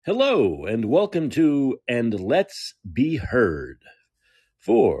Hello, and welcome to And Let's Be Heard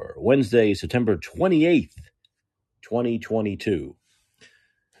for Wednesday, September 28th, 2022.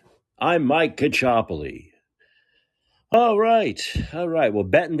 I'm Mike Kachopoli. All right. Well,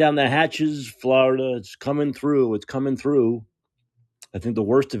 batten down the hatches, Florida. It's coming through. I think the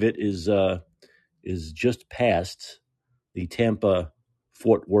worst of it is just past the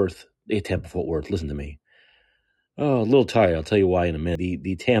Tampa-Fort Worth. Listen to me. Oh, a little tired. I'll tell you why in a minute.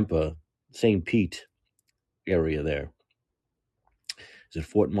 The Tampa, St. Pete area there. Is it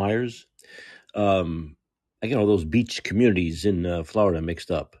Fort Myers? I get all those beach communities in Florida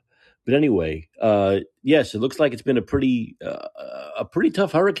mixed up. But anyway, yes, it looks like it's been a pretty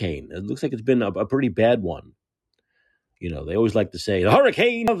tough hurricane. It looks like it's been a pretty bad one. You know, they always like to say the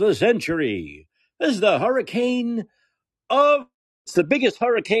hurricane of the century. This is the hurricane of it's the biggest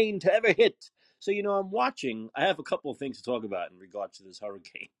hurricane to ever hit. So I'm watching. I have a couple of things to talk about in regards to this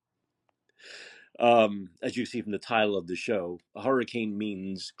hurricane. As you see from the title of the show, a hurricane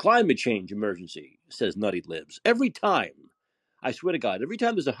means climate change emergency, says Nutty Libs. Every time, I swear to God, every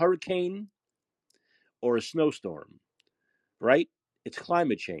time there's a hurricane or a snowstorm, right? It's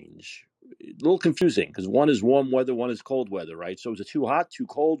climate change. A little confusing because one is warm weather, one is cold weather, right? So is it too hot, too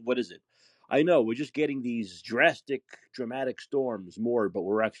cold? What is it? I know we're just getting these dramatic storms more, but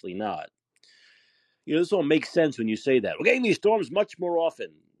we're actually not. This all makes sense when you say that. We're getting these storms much more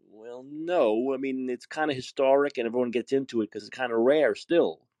often. Well, no. I mean, it's kind of historic and everyone gets into it because it's kind of rare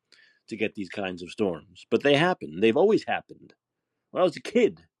still to get these kinds of storms. But they happen. They've always happened. When I was a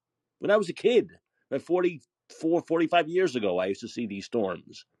kid, about 44, 45 years ago, I used to see these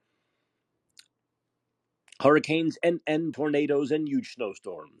storms. Hurricanes and tornadoes and huge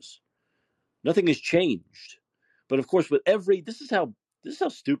snowstorms. Nothing has changed. But of course, this is how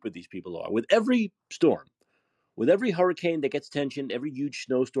stupid these people are. With every storm, with every hurricane that gets attention, every huge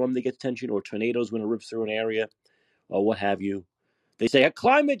snowstorm that gets attention, or tornadoes when it rips through an area, or what have you, they say, a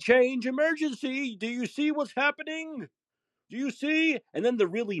climate change emergency. Do you see what's happening? Do you see? And then the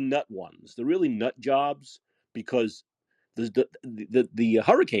really nut ones, the really nut jobs, because the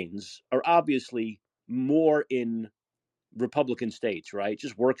hurricanes are obviously more in Republican states, right? It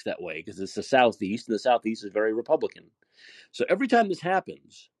just works that way because it's the Southeast, and the Southeast is very Republican. So every time this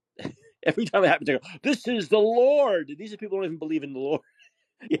happens, they go, this is the Lord. These are people who don't even believe in the Lord.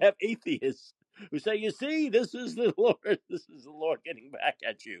 You have atheists who say, you see, this is the Lord. This is the Lord getting back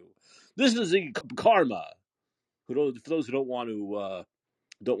at you. This is the karma. For those who don't want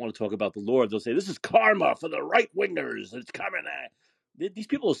to talk about the Lord, they'll say, this is karma for the right-wingers. It's coming at. These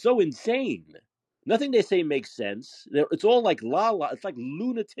people are so insane. Nothing they say makes sense. It's all like it's like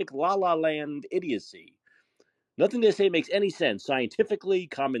lunatic la-la land idiocy. Nothing they say makes any sense scientifically,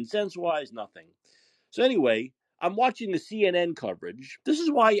 common sense-wise, nothing. So anyway, I'm watching the CNN coverage. This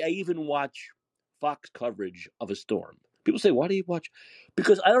is why I even watch Fox coverage of a storm. People say, why do you watch?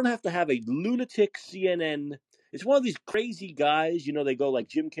 Because I don't have to have a lunatic CNN. It's one of these crazy guys, they go like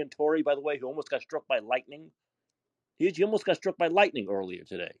Jim Cantore, by the way, who almost got struck by lightning. He almost got struck by lightning earlier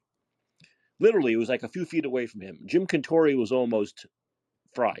today. Literally, it was like a few feet away from him. Jim Cantore was almost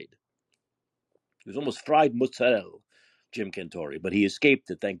fried. He was almost fried mozzarella, Jim Cantore, but he escaped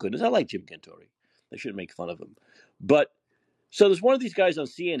it, thank goodness. I like Jim Cantore. They shouldn't make fun of him. But so there's one of these guys on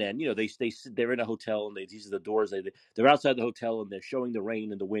CNN. They're in a hotel and these are the doors. They're outside the hotel and they're showing the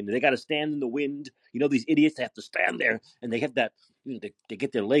rain and the wind. And they got to stand in the wind. These idiots have to stand there and they have that. They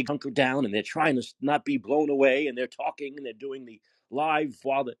get their legs hunkered down and they're trying to not be blown away. And they're talking and they're doing the live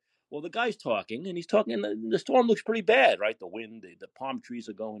the guy's talking and he's talking and the storm looks pretty bad, right? The wind, the palm trees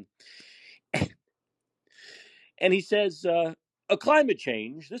are going. And he says, a climate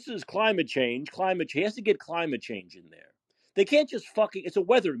change. This is climate change. He has to get climate change in there. They can't just it's a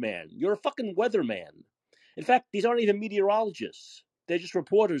weatherman. You're a fucking weatherman. In fact, these aren't even meteorologists. They're just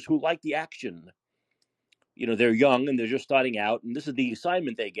reporters who like the action. They're young and they're just starting out, and this is the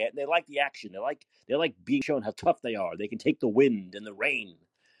assignment they get, and they like the action. They like being shown how tough they are. They can take the wind and the rain.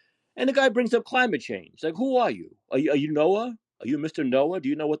 And the guy brings up climate change. Like, who are you? Are you Noah? Are you Mr. Noah? Do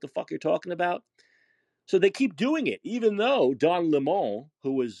you know what the fuck you're talking about? So they keep doing it, even though Don Lemon,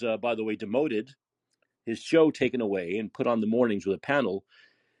 who was, by the way, demoted, his show taken away and put on the mornings with a panel,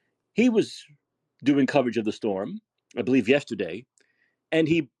 he was doing coverage of the storm, I believe yesterday, and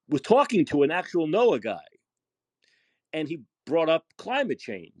he was talking to an actual NOAA guy. And he brought up climate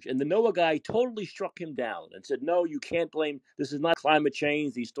change. And the NOAA guy totally struck him down and said, no, you can't blame, this is not climate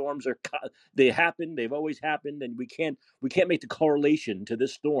change. These storms they happen, they've always happened, and we can't make the correlation to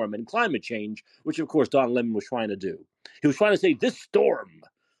this storm and climate change, which of course Don Lemon was trying to do. He was trying to say this storm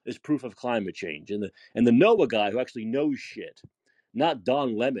is proof of climate change. And the NOAA guy who actually knows shit, not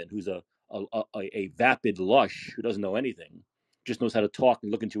Don Lemon, who's a vapid lush who doesn't know anything, just knows how to talk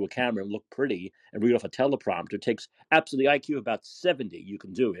and look into a camera and look pretty and read off a teleprompter. It takes absolutely IQ of about 70. You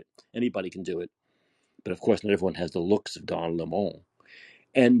can do it. Anybody can do it. But of course, not everyone has the looks of Don Lemon.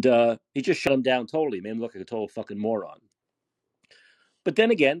 And he just shut him down totally, made him look like a total fucking moron. But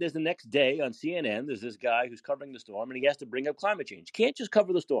then again, there's the next day on CNN, there's this guy who's covering the storm, and he has to bring up climate change. Can't just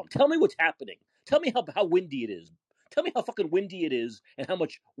cover the storm. Tell me what's happening. Tell me how windy it is. Tell me how fucking windy it is and how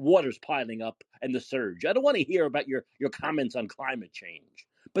much water's piling up and the surge. I don't want to hear about your comments on climate change.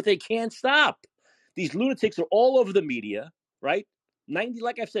 But they can't stop. These lunatics are all over the media, right?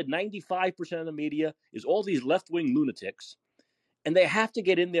 Like I've said, 95% of the media is all these left-wing lunatics, and they have to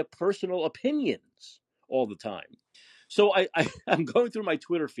get in their personal opinions all the time. So I'm going through my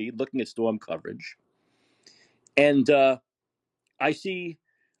Twitter feed looking at storm coverage, and I see,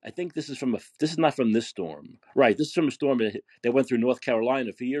 I think this is not from this storm. Right, this is from a storm that went through North Carolina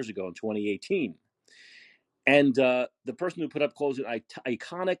a few years ago in 2018. And the person who put up calls it an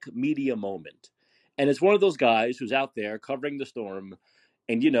iconic media moment. And it's one of those guys who's out there covering the storm,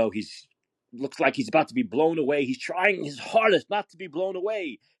 and, he's looks like he's about to be blown away. He's trying his hardest not to be blown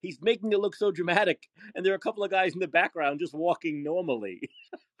away. He's making it look so dramatic. And there are a couple of guys in the background just walking normally.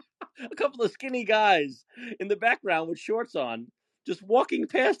 A couple of skinny guys in the background with shorts on, just walking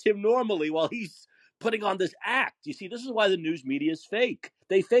past him normally while he's putting on this act. You see, this is why the news media is fake.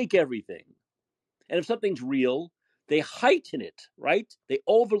 They fake everything. And if something's real, they heighten it, right? They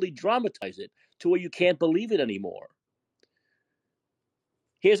overly dramatize it to where you can't believe it anymore.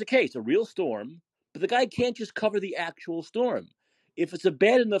 Here's a case, a real storm, but the guy can't just cover the actual storm. If it's a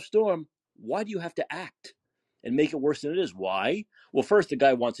bad enough storm, why do you have to act and make it worse than it is? Why? Well, first, the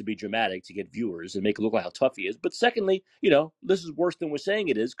guy wants to be dramatic to get viewers and make it look like how tough he is. But secondly, this is worse than we're saying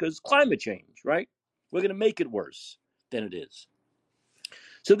it is because climate change, right? We're going to make it worse than it is.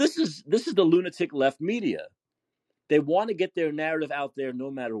 So this is the lunatic left media. They want to get their narrative out there no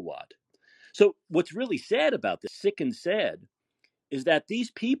matter what. So what's really sad about this, sick and sad, is that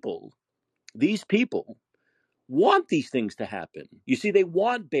these people want these things to happen. You see, they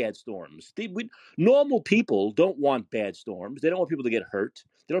want bad storms. Normal people don't want bad storms. They don't want people to get hurt.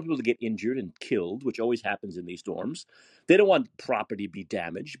 They don't want people to get injured and killed, which always happens in these storms. They don't want property to be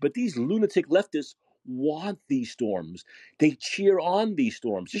damaged. But these lunatic leftists want these storms. They cheer on these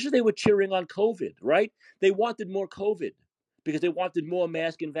storms, just as they were cheering on COVID, right? They wanted more COVID because they wanted more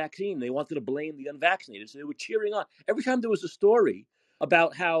mask and vaccine. They wanted to blame the unvaccinated. So they were cheering on. Every time there was a story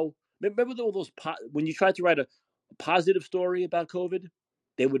about how, remember all those, when you tried to write a positive story about COVID,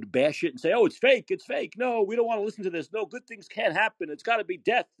 they would bash it and say, oh, it's fake. It's fake. No, we don't want to listen to this. No, good things can't happen. It's got to be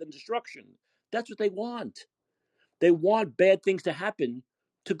death and destruction. That's what they want. They want bad things to happen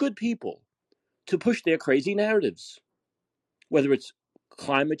to good people to push their crazy narratives, whether it's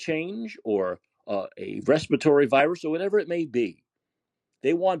climate change or a respiratory virus or whatever it may be.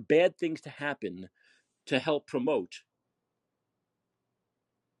 They want bad things to happen to help promote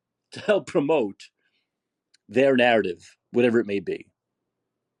their narrative, whatever it may be.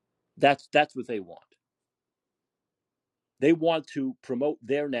 That's what they want. They want to promote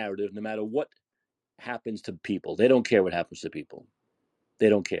their narrative no matter what happens to people. They don't care what happens to people. They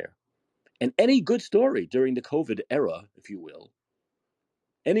don't care. And any good story during the COVID era, if you will,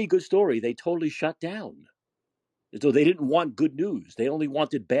 any good story, they totally shut down. As though they didn't want good news. They only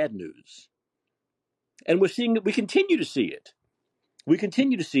wanted bad news. And we continue to see it. We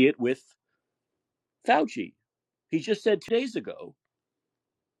continue to see it with Fauci. He just said 2 days ago,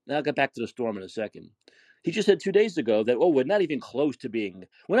 now I'll get back to the storm in a second. He just said 2 days ago that, we're not even close to being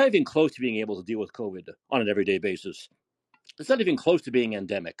able to deal with COVID on an everyday basis. It's not even close to being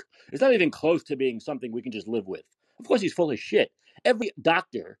endemic. It's not even close to being something we can just live with. Of course, he's full of shit. Every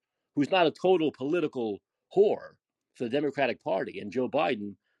doctor who's not a total political whore for the Democratic Party and Joe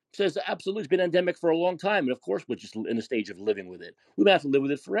Biden says absolutely it's been endemic for a long time. And of course, we're just in the stage of living with it. We might have to live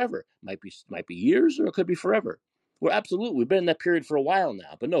with it forever. Might be years, or it could be forever. We've been in that period for a while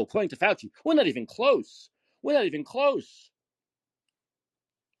now. But no, according to Fauci, we're not even close. We're not even close.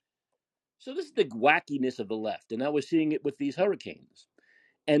 So this is the wackiness of the left. And now we're seeing it with these hurricanes.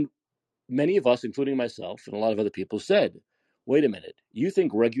 And many of us, including myself and a lot of other people, said, wait a minute, you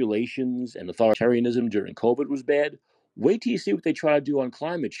think regulations and authoritarianism during COVID was bad? Wait till you see what they try to do on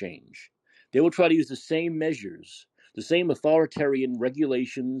climate change. They will try to use the same measures, the same authoritarian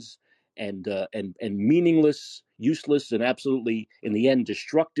regulations and meaningless, useless, and absolutely, in the end,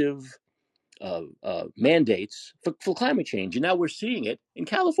 destructive mandates for climate change. And now we're seeing it in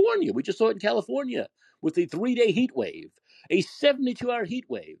California. We just saw it in California with the 3-day heat wave, a 72-hour heat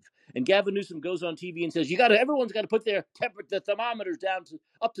wave. And Gavin Newsom goes on TV and says, everyone's got to put their the thermometers down to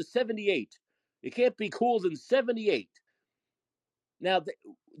up to 78. It can't be cooler than 78. Now,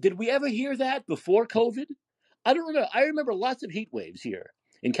 did we ever hear that before COVID? I don't remember. I remember lots of heat waves here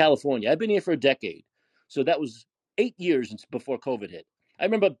in California. I've been here for a decade. So that was 8 years before COVID hit. I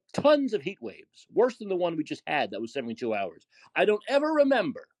remember tons of heat waves, worse than the one we just had that was 72 hours. I don't ever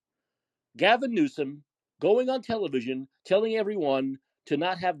remember Gavin Newsom going on television telling everyone to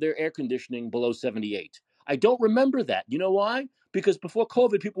not have their air conditioning below 78. I don't remember that. You know why? Because before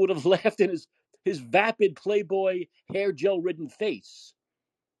COVID, people would have laughed in his vapid Playboy hair gel-ridden face.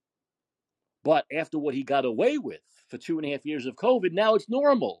 But after what he got away with for 2.5 years of COVID, now it's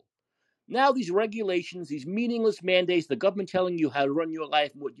normal. Now these regulations, these meaningless mandates, the government telling you how to run your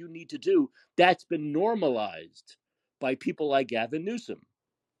life and what you need to do, that's been normalized by people like Gavin Newsom.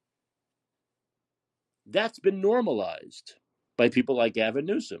 That's been normalized by people like Gavin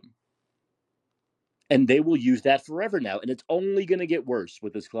Newsom. And they will use that forever now. And it's only going to get worse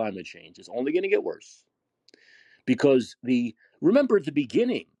with this climate change. It's only going to get worse. Because remember at the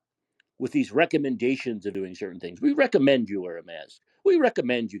beginning, with these recommendations of doing certain things, we recommend you wear a mask. We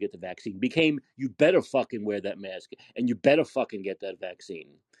recommend you get the vaccine. Became, you better fucking wear that mask and you better fucking get that vaccine.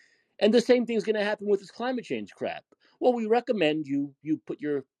 And the same thing's going to happen with this climate change crap. Well, we recommend you put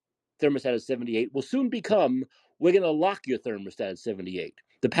your thermostat at 78 will soon become, we're going to lock your thermostat at 78.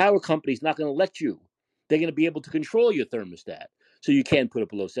 The power company's not going to let you. They're going to be able to control your thermostat. So you can't put it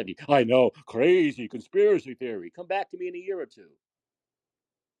below 70. I know, crazy conspiracy theory. Come back to me in a year or two.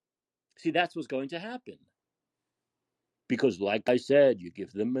 See, that's what's going to happen. Because like I said, you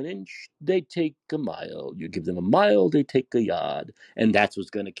give them an inch, they take a mile. You give them a mile, they take a yard. And that's what's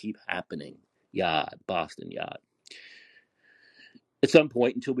going to keep happening. Yard, Boston yard. At some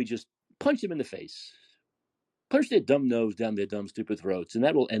point until we just punch them in the face. Punch their dumb nose down their dumb, stupid throats, and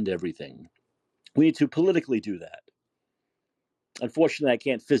that will end everything. We need to politically do that. Unfortunately, I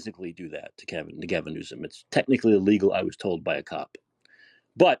can't physically do that to Gavin Newsom. It's technically illegal, I was told by a cop.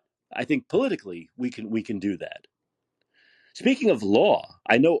 But I think politically we can do that. Speaking of law,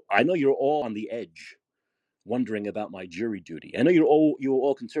 I know you're all on the edge, wondering about my jury duty. I know you were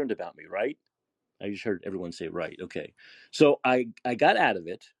all concerned about me, right? I just heard everyone say right. Okay, so I got out of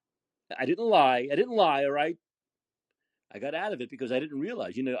it. I didn't lie. All right. I got out of it because I didn't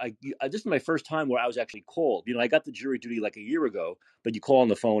realize. This is my first time where I was actually called. I got the jury duty like a year ago, but you call on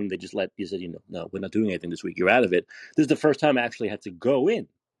the phone and they just you said, no, we're not doing anything this week. You're out of it. This is the first time I actually had to go in.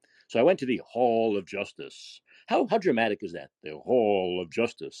 So I went to the Hall of Justice. How dramatic is that? The Hall of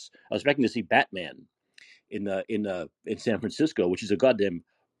Justice. I was expecting to see Batman in San Francisco, which is a goddamn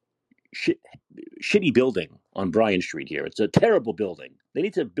shitty building on Bryan Street here. It's a terrible building. They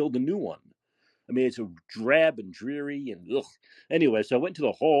need to build a new one. I mean, it's a drab and dreary and ugh. Anyway, so I went to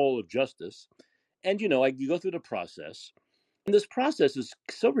the Hall of Justice, and you go through the process, and this process is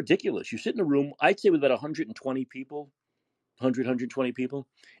so ridiculous. You sit in a room, I'd say with about 120 people, 120 people,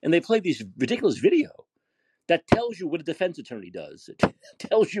 and they play this ridiculous video that tells you what a defense attorney does. It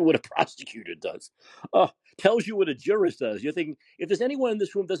tells you what a prosecutor does. Tells you what a jurist does. You're thinking, if there's anyone in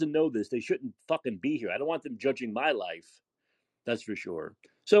this room doesn't know this, they shouldn't fucking be here. I don't want them judging my life. That's for sure.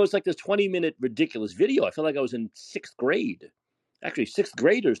 So it's like this 20-minute ridiculous video. I felt like I was in 6th grade. Actually, 6th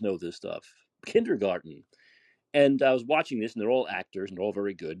graders know this stuff. Kindergarten. And I was watching this, and they're all actors, and they're all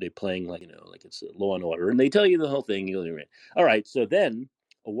very good. They're playing like it's Law and Order, and they tell you the whole thing. All right, so then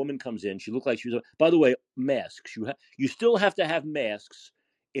a woman comes in. She looked like she was. By the way, masks. You still have to have masks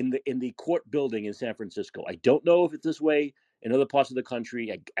in the court building in San Francisco. I don't know if it's this way in other parts of the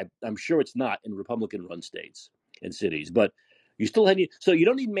country. I'm sure it's not in Republican-run states and cities, but you still have. So you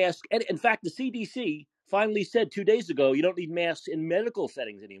don't need masks. And in fact, the CDC finally said 2 days ago you don't need masks in medical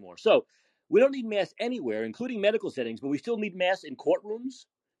settings anymore. So we don't need masks anywhere, including medical settings, but we still need masks in courtrooms?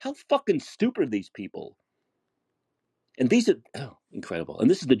 How fucking stupid are these people? And these are incredible.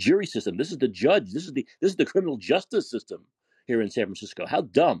 And this is the jury system. This is the judge. This is the criminal justice system here in San Francisco. How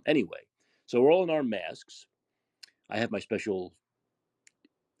dumb. Anyway, so we're all in our masks. I have my special,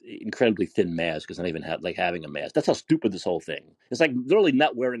 incredibly thin mask because I don't even have like having a mask. That's how stupid this whole thing. It's like literally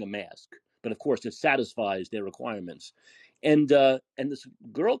not wearing a mask, but of course it satisfies their requirements. And this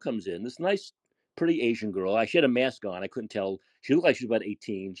girl comes in, this nice, pretty Asian girl. She had a mask on. I couldn't tell. She looked like she was about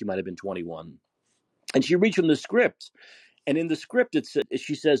 18. She might have been 21. And she reads from the script. And in the script,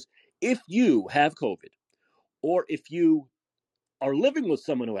 she says, if you have COVID, or if you are living with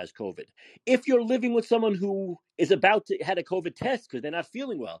someone who has COVID, if you're living with someone who is about to had a COVID test because they're not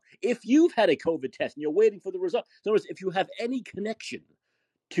feeling well, if you've had a COVID test and you're waiting for the result, in other words, if you have any connection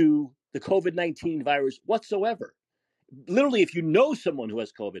to the COVID-19 virus whatsoever, literally, if you know someone who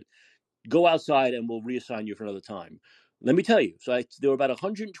has COVID, go outside and we'll reassign you for another time. Let me tell you. So there were about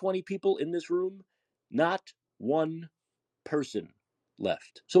 120 people in this room. Not one person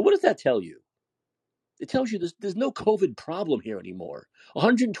left. So what does that tell you? It tells you there's no COVID problem here anymore.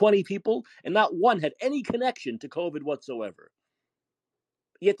 120 people, and not one had any connection to COVID whatsoever.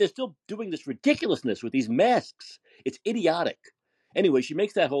 Yet they're still doing this ridiculousness with these masks. It's idiotic. Anyway, she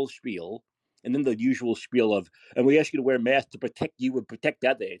makes that whole spiel, and then the usual spiel of, and we ask you to wear masks to protect you and protect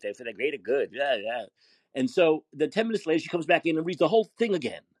others. They said, greater good. Yeah, yeah. And so then 10 minutes later, she comes back in and reads the whole thing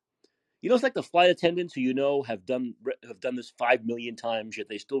again. You know, it's like the flight attendants who have done this 5 million times, yet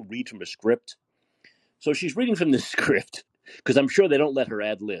they still read from a script. So she's reading from this script because I'm sure they don't let her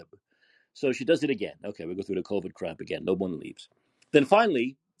ad lib. So she does it again. Okay, we go through the COVID crap again. No one leaves. Then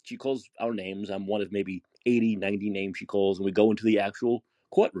finally, she calls our names. I'm one of maybe 80, 90 names she calls, and we go into the actual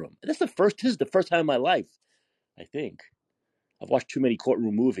courtroom. And this is the first time in my life, I think. I've watched too many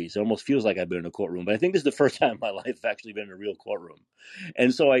courtroom movies. It almost feels like I've been in a courtroom, but I think this is the first time in my life I've actually been in a real courtroom.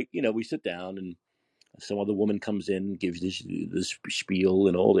 And so we sit down, and some other woman comes in, gives this spiel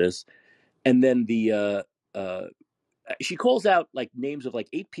and all this, and then she calls out like names of like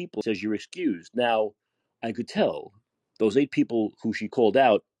 8 people, says you're excused. Now, I could tell those 8 people who she called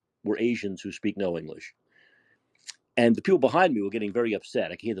out were Asians who speak no English. And the people behind me were getting very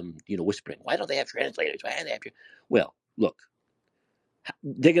upset. I could hear them, whispering, why don't they have translators? Why don't they have Well, look,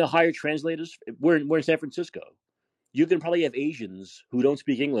 they're going to hire translators. We're in San Francisco. You can probably have Asians who don't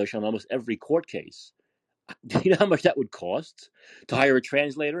speak English on almost every court case. Do you know how much that would cost to hire a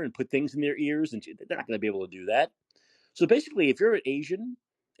translator and put things in their ears? And they're not going to be able to do that. So basically, if you're an Asian,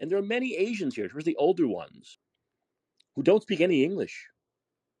 and there are many Asians here, especially older ones, who don't speak any English,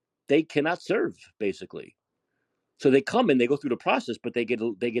 they cannot serve, basically. So they come and they go through the process, but they get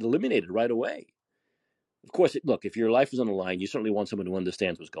eliminated right away. Of course, look, if your life is on the line, you certainly want someone who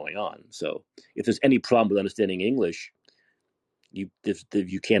understands what's going on. So if there's any problem with understanding English, you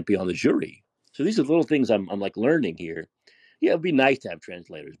can't be on the jury. So these are little things I'm like learning here. Yeah, it'd be nice to have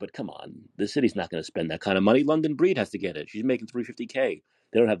translators, but come on, the city's not going to spend that kind of money. London Breed has to get it. She's making $350K.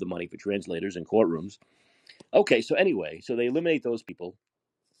 They don't have the money for translators in courtrooms. Okay, so anyway, so they eliminate those people,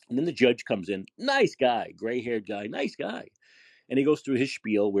 and then the judge comes in. Nice guy, gray-haired guy, nice guy, and he goes through his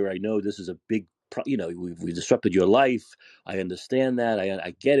spiel where I know this is a big, we've disrupted your life. I understand that.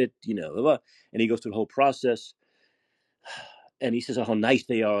 I get it. And he goes through the whole process. And he says how nice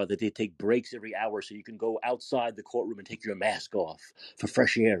they are, that they take breaks every hour so you can go outside the courtroom and take your mask off for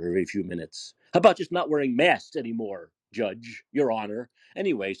fresh air every few minutes. How about just not wearing masks anymore, Judge, Your Honor?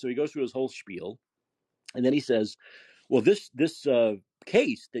 Anyway, so he goes through his whole spiel. And then he says, well, this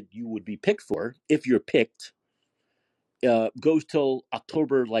case that you would be picked for, if you're picked, goes till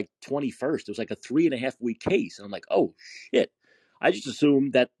October 21st. It was like a 3.5-week case. And I'm like, oh, shit. I just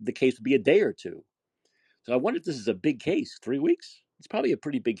assumed that the case would be a day or two. So I wonder if this is a big case. 3 weeks? It's probably a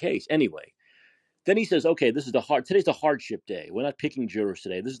pretty big case. Anyway, then he says, okay, today's the hardship day. We're not picking jurors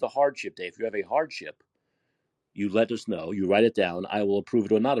today. This is the hardship day. If you have a hardship, you let us know. You write it down. I will approve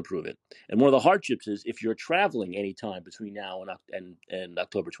it or not approve it. And one of the hardships is if you're traveling anytime between now and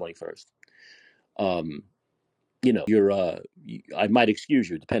October 21st. I might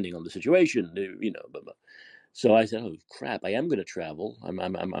excuse you depending on the situation. Blah, blah. So I said, oh crap, I am going to travel.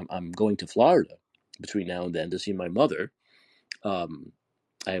 I'm going to Florida between now and then to see my mother. I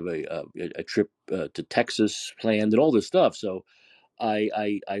have a trip to Texas planned and all this stuff. So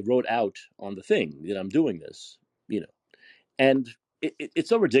I wrote out on the thing that I'm doing this, and it's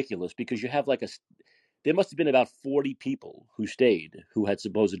so ridiculous because you have there must have been about 40 people who stayed who had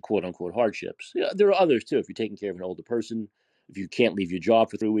supposed quote unquote hardships. Yeah, there are others too. If you're taking care of an older person, if you can't leave your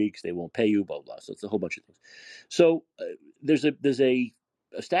job for 3 weeks, they won't pay you, blah, blah. So it's a whole bunch of things. So there's a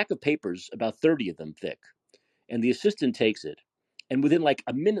stack of papers, about 30 of them thick. And the assistant takes it. And within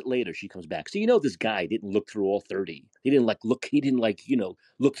a minute later, she comes back. So this guy didn't look through all 30. He didn't look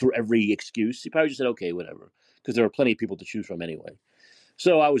through every excuse. He probably just said, okay, whatever. Because there are plenty of people to choose from anyway.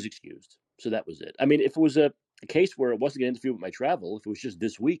 So I was excused. So that was it. I mean, if it was a case where it wasn't going to interfere with my travel, if it was just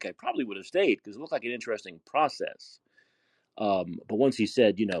this week, I probably would have stayed because it looked like an interesting process. But once he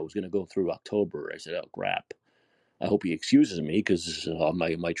said, it was going to go through October, I said, oh, crap. I hope he excuses me because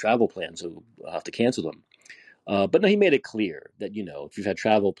my travel plans, so I'll have to cancel them. But no, he made it clear that, if you've had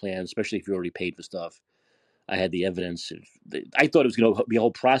travel plans, especially if you already paid for stuff, I had the evidence. I thought it was going to be a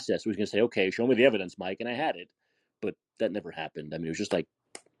whole process. He was going to say, okay, show me the evidence, Mike. And I had it. But that never happened. I mean, it was just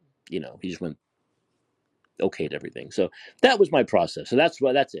he just went okayed everything. So that was my process. So that's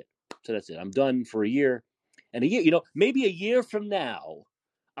it. So that's it. I'm done for a year. And a year, maybe a year from now,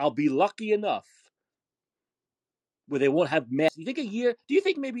 I'll be lucky enough where they won't have masks. You think a year? Do you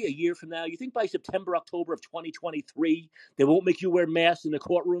think maybe a year from now? You think by September, October of 2023, they won't make you wear masks in the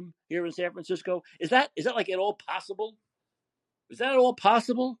courtroom here in San Francisco? Is that like at all possible? Is that at all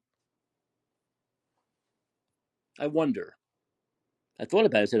possible? I wonder. I thought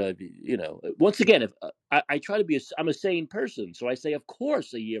about it. I said, once again, if I try to be, I'm a sane person, so I say, of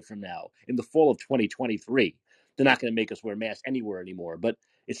course, a year from now, in the fall of 2023, they're not going to make us wear masks anywhere anymore. But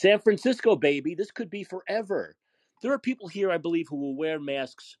it's San Francisco, baby. This could be forever. There are people here, I believe, who will wear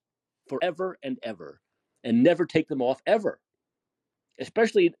masks forever and ever, and never take them off ever,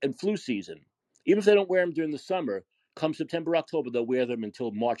 especially in flu season. Even if they don't wear them during the summer, come September, October, they'll wear them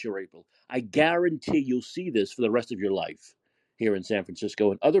until March or April. I guarantee you'll see this for the rest of your life here in San Francisco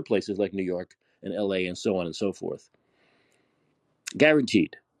and other places like New York and LA and so on and so forth.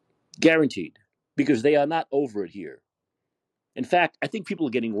 Guaranteed. Guaranteed. Because they are not over it here. In fact, I think people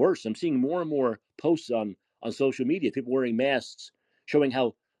are getting worse. I'm seeing more and more posts on social media, people wearing masks, showing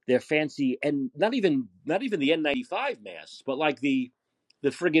how they're fancy, and not even the N95 masks, but like the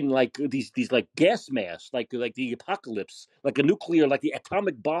friggin' like these like gas masks, like the apocalypse, like a nuclear, like the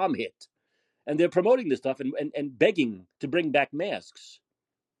atomic bomb hit. And they're promoting this stuff and begging to bring back masks.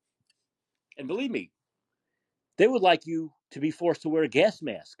 And believe me, they would like you to be forced to wear a gas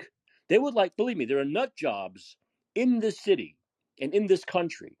mask. They would like, believe me, there are nut jobs in this city and in this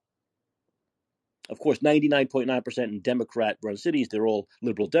country. Of course, 99.9% in Democrat run cities, they're all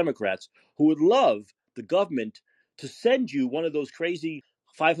liberal Democrats who would love the government to send you one of those crazy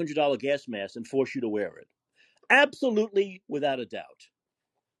 $500 gas masks and force you to wear it. Absolutely, without a doubt.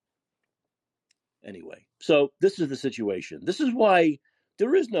 Anyway, so this is the situation. This is why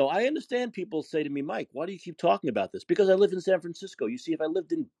there is no. I understand people say to me, Mike, why do you keep talking about this? Because I live in San Francisco. You see, if I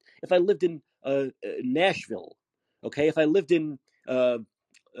lived in Nashville, okay, if I lived in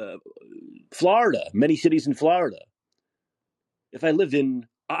Florida, many cities in Florida, if I lived in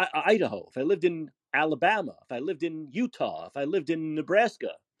Idaho, if I lived in Alabama, if I lived in Utah, if I lived in Nebraska,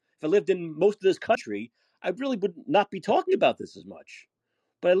 if I lived in most of this country, I really would not be talking about this as much.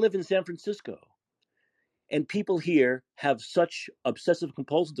 But I live in San Francisco. And people here have such obsessive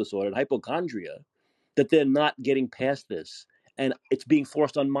compulsive disorder and hypochondria that they're not getting past this. And it's being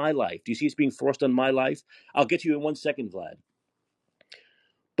forced on my life. Do you see it's being forced on my life? I'll get to you in 1 second, Vlad.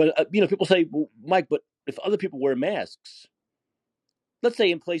 But, people say, well, Mike, but if other people wear masks, let's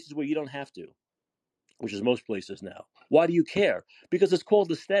say in places where you don't have to, which is most places now, why do you care? Because it's called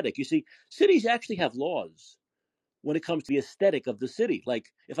aesthetic. You see, cities actually have laws when it comes to the aesthetic of the city.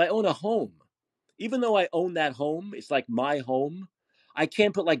 Like if I own a home, even though I own that home, it's like my home, I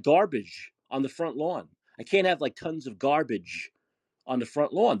can't put like garbage on the front lawn. I can't have like tons of garbage on the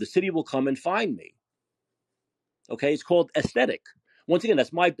front lawn. The city will come and find me. Okay, it's called aesthetic. Once again, it's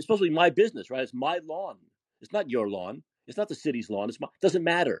supposed to be my business, right? It's my lawn. It's not your lawn. It's not the city's lawn. It doesn't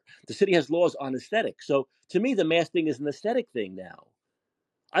matter. The city has laws on aesthetic. So to me, the mask thing is an aesthetic thing now.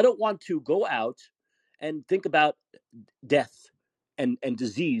 I don't want to go out and think about death and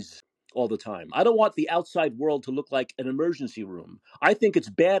disease all the time. I don't want the outside world to look like an emergency room. I think it's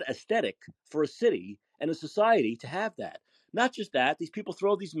bad aesthetic for a city and a society to have that. Not just that, these people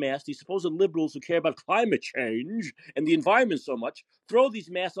throw these masks, these supposed liberals who care about climate change and the environment so much, throw these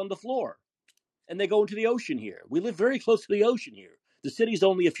masks on the floor. And they go into the ocean here. We live very close to the ocean here. The city's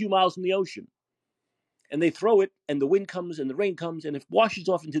only a few miles from the ocean. And they throw it, and the wind comes, and the rain comes, and it washes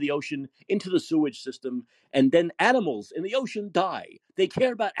off into the ocean, into the sewage system, and then animals in the ocean die. They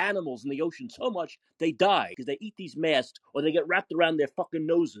care about animals in the ocean so much, they die, because they eat these masks, or they get wrapped around their fucking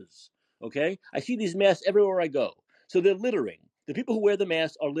noses, okay? I see these masks everywhere I go. So they're littering. The people who wear the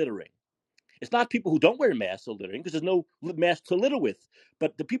masks are littering. It's not people who don't wear masks are littering, because there's no mask to litter with,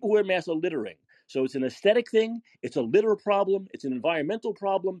 but the people who wear masks are littering. So it's an aesthetic thing, it's a litter problem, it's an environmental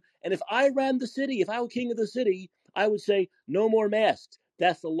problem. And if I ran the city, if I were king of the city, I would say no more masks.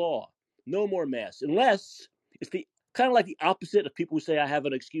 That's the law. No more masks. Unless it's the kind of like the opposite of people who say I have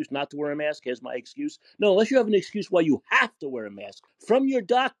an excuse not to wear a mask. Here's my excuse. No, unless you have an excuse why you have to wear a mask. From your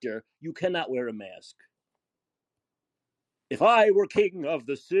doctor, you cannot wear a mask. If I were king of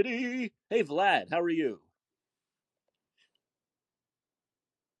the city. Hey, Vlad, how are you?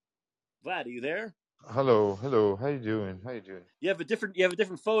 Vlad, are you there? Hello, hello. How you doing? How you doing? You have a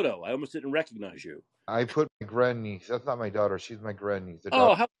different photo. I almost didn't recognize you. I put my grandniece. That's not my daughter. She's my grandniece. The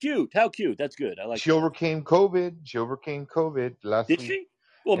daughter. Oh, how cute! How cute! That's good. I like She that. overcame COVID. She overcame COVID last Did week, she?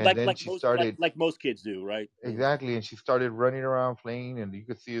 Well, and like then like she most like started like most kids do, right? Mm. exactly, and she started running around playing, and you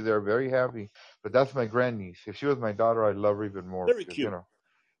could see her there very happy. But that's my grandniece. If she was my daughter, I'd love her even more Very because cute.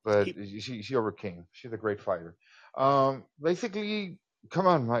 But Keep she overcame. She's a great fighter. Basically. Come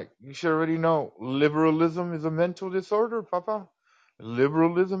on, Mike. You should already know liberalism is a mental disorder, Papa.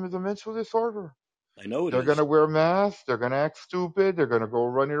 Liberalism is a mental disorder. I know it They're gonna is. wear masks. They're gonna act stupid. They're gonna go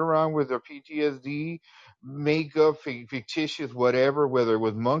running around with their PTSD, makeup, fictitious, whatever. Whether it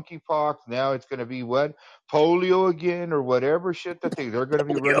was monkeypox, now it's gonna be what polio again or whatever shit that they're gonna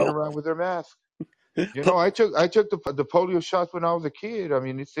be running Polio. around with their mask. You know, I took the polio shots when I was a kid. I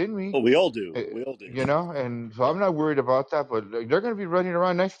mean, it's in me. Well, we all do. Uh, We all did. and so I'm not worried about that, but they're going to be running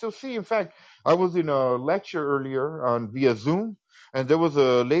around. And I still see, in fact, I was in a lecture earlier on via Zoom, and there was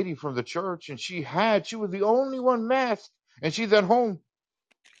a lady from the church, and she was the only one masked, and she's at home.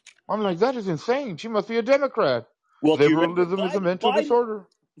 I'm like, that is insane. She must be a Democrat. Well, do you remember Liberalism is a mental disorder.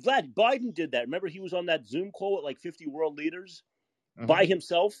 Biden did that. Remember, he was on that Zoom call with like 50 world leaders by Hmm.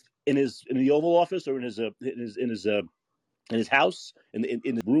 himself in the Oval Office or in his house in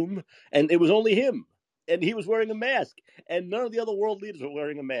his room, and it was only him, and he was wearing a mask, and none of the other world leaders were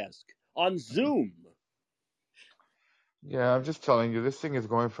wearing a mask on Zoom. Yeah, I'm just telling you, this thing is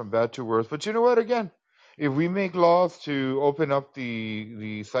going from bad to worse. But you know what? Again, if we make laws to open up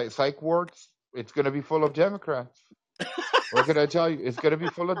the psych wards, it's going to be full of Democrats. What can I tell you? It's going to be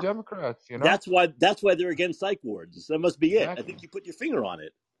full of Democrats, you know? That's why they're against psych wards. That must be it. I Exactly. think you put your finger on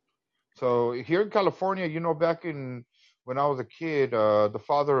it. So here in California, back in when I was a kid, the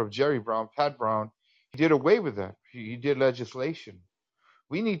father of Jerry Brown, Pat Brown, he did away with that. He did legislation.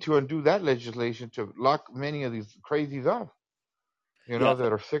 We need to undo that legislation to lock many of these crazies up, Yeah,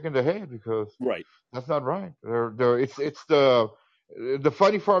 that are sick in the head because right. that's not right. It's the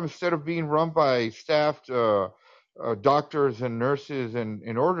funny farm, instead of being run by staffed doctors and nurses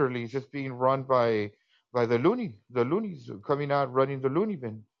and orderlies, it's being run by the loonies coming out running the loony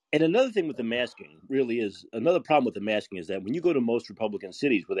bin. And another thing with the masking really is another problem with the masking is that when you go to most Republican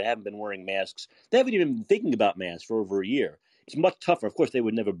cities where they haven't been wearing masks, they haven't even been thinking about masks for over a year. It's much tougher. Of course, they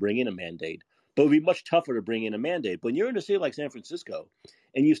would never bring in a mandate, but it would be much tougher to bring in a mandate. But when you're in a city like San Francisco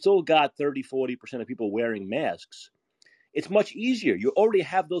and you've still got 30-40% of people wearing masks, it's much easier. You already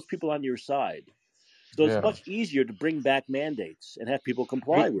have those people on your side. So it's Yeah. much easier to bring back mandates and have people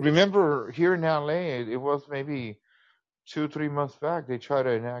comply with it. Remember here in LA, it was maybe 2 3 months back. They tried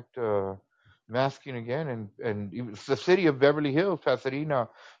to enact masking again, and it was the city of Beverly Hills, Pasadena,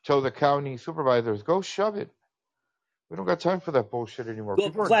 told the county supervisors, "Go shove it. We don't got time for that bullshit anymore. Well,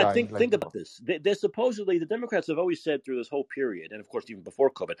 People are Vlad, dying." think about this. They're supposedly the Democrats have always said through this whole period, and of course even before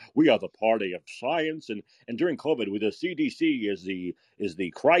COVID, we are the party of science, and during COVID, with the CDC is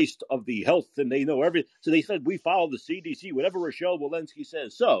the Christ of the health, and they know everything. So they said we follow the CDC, whatever Rochelle Walensky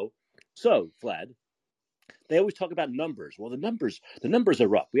says. So Vlad, they always talk about numbers. Well, the numbers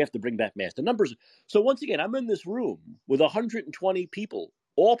are up. We have to bring back masks. The numbers. So once again, I'm in this room with 120 people,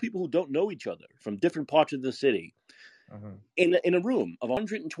 all people who don't know each other from different parts of the city Hmm. in a room of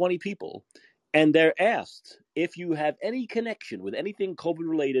 120 people, and they're asked if you have any connection with anything COVID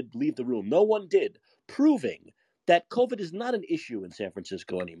related, leave the room. No one did, proving that COVID is not an issue in San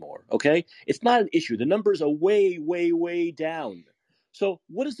Francisco anymore. Okay, it's not an issue. The numbers are way, way, way down. So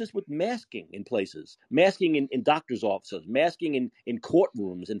what is this with masking in places, masking in doctors' offices, masking in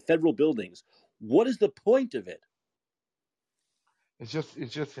courtrooms and federal buildings? What is the point of it? It's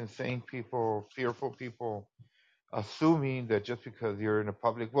just insane people, fearful people, assuming that just because you're in a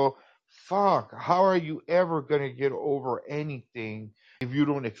public, well, fuck, how are you ever gonna get over anything if you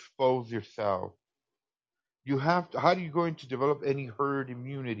don't expose yourself? You have to, how are you going to develop any herd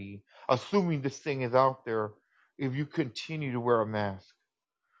immunity, assuming this thing is out there, if you continue to wear a mask?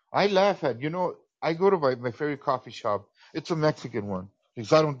 I laugh at, I go to my favorite coffee shop. It's a Mexican one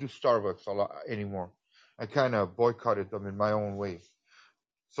because I don't do Starbucks a lot anymore. I kind of boycotted them in my own way.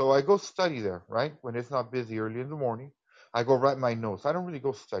 So I go study there, right? When it's not busy early in the morning, I go write my notes. I don't really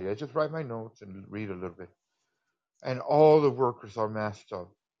go study. I just write my notes and read a little bit. And all the workers are masked up.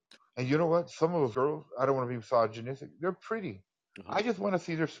 And you know what? Some of those girls, I don't want to be misogynistic, they're pretty. Uh-huh. I just want to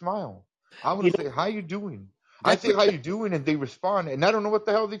see their smile. I want You to know say, how you doing? I that say, brings how you doing? And they respond. And I don't know what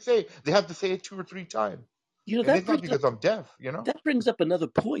the hell they say. They have to say it 2 or 3 times. you know And that it's not brings up because I'm deaf. that brings up another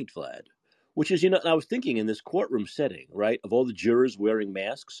point, Vlad, which is, I was thinking in this courtroom setting, right, of all the jurors wearing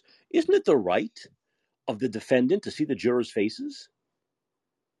masks, isn't it the right of the defendant to see the jurors' faces?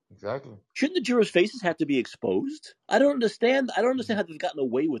 Exactly. Shouldn't the jurors' faces have to be exposed? I don't understand. I don't understand how they've gotten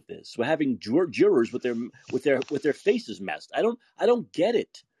away with this. We're having jurors with their faces masked. I don't get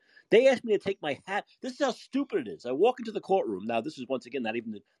it. They asked me to take my hat. This is how stupid it is. I walk into the courtroom. Now, this is once again not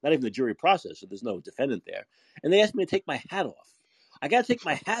even the jury process, so there's no defendant there. And they asked me to take my hat off. I got to take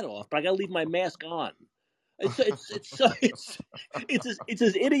my hat off, but I got to leave my mask on. It's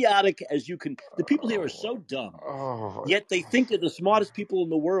as idiotic as you can. The people here are so dumb, Oh, yet they think they're the smartest people in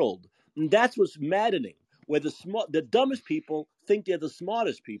the world, and that's what's maddening. Where the dumbest people think they're the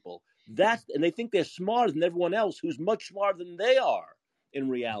smartest people. And they think they're smarter than everyone else, who's much smarter than they are in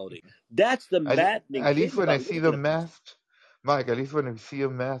reality. That's the maddening at least thing when I about see looking them at this. masked, Mike, at least when we see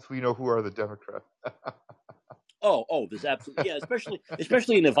them masked, we know who are the Democrats. There's absolutely, yeah,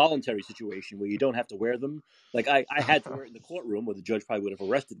 especially in a voluntary situation where you don't have to wear them. Like I had to wear it in the courtroom where the judge probably would have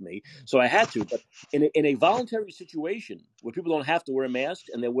arrested me, so I had to. But in a voluntary situation where people don't have to wear masks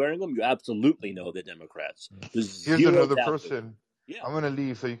and they're wearing them, you absolutely know they're Democrats. There's Here's zero another doubt to it. person. Yeah, I'm gonna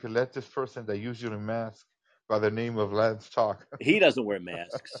leave so you can let this person that usually mask by the name of Lance talk. he doesn't wear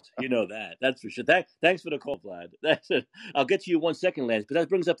masks. You know that. That's for sure. Thanks for the call, Vlad. That's it. I'll get to you 1 second, Lance. But that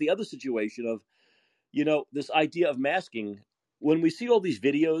brings up the other situation of this idea of masking. When we see all these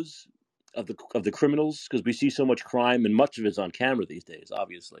videos of the criminals, because we see so much crime, and much of it's on camera these days,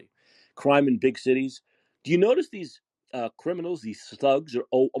 obviously, crime in big cities. Do you notice these criminals, these thugs, are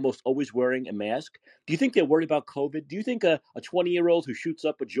almost always wearing a mask? Do you think they're worried about COVID? Do you think a 20-year-old who shoots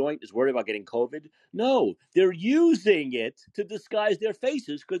up a joint is worried about getting COVID? No, they're using it to disguise their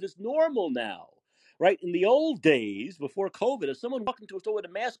faces because it's normal now. Right? In the old days, before COVID, if someone walked into a store with a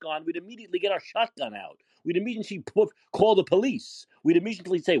mask on, we'd immediately get our shotgun out. We'd immediately call the police. We'd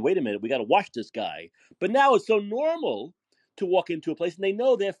immediately say, wait a minute, we got to watch this guy. But now it's so normal to walk into a place and they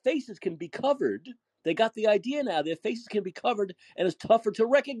know their faces can be covered. They got the idea now. Their faces can be covered and it's tougher to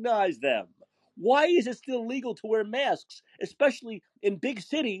recognize them. Why is it still legal to wear masks, especially in big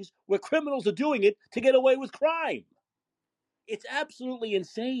cities where criminals are doing it to get away with crime? It's absolutely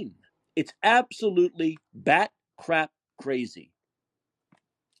insane. It's absolutely bat crap crazy.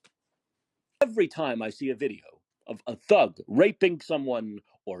 Every time I see a video of a thug raping someone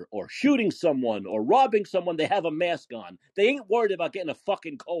or shooting someone or robbing someone, they have a mask on. They ain't worried about getting a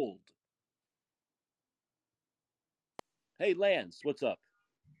fucking cold. Hey, Lance, what's up?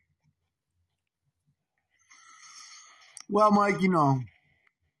 Well, Mike,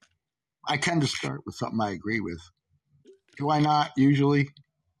 I tend to start with something I agree with. Do I not usually?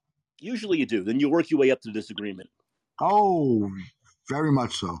 Usually you do. Then you work your way up to disagreement. Oh, very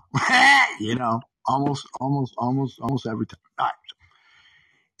much so. Almost every time. All right.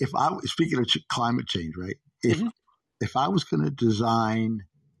 If I speaking of climate change, right? If I was going to design,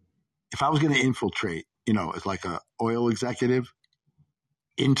 if I was going to infiltrate, as like a oil executive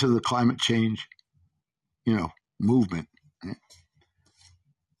into the climate change, movement. Right?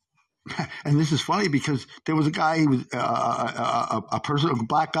 And this is funny because there was a guy, he was a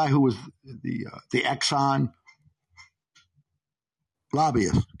black guy who was the Exxon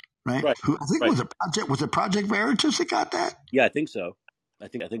lobbyist, right? Right. Who I think Right. was it Project Veritas that got that? Yeah, I think so. I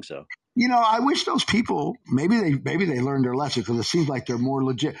think so. I wish those people maybe they learned their lesson because it seems like they're more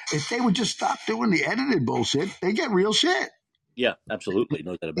legit. If they would just stop doing the edited bullshit, they get real shit. Yeah, absolutely.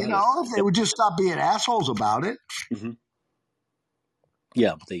 No doubt about it. If they would just stop being assholes about it. Mm-hmm.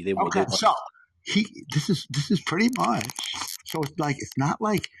 Yeah, but they Okay, want. so this is pretty much so it's not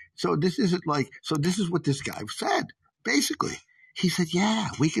like so this isn't like so this is what this guy said basically. He said, "Yeah,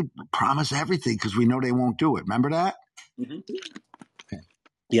 we could promise everything because we know they won't do it." Remember that? Mm-hmm. Okay.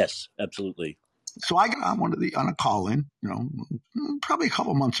 Yes, absolutely. So I got on a call in, probably a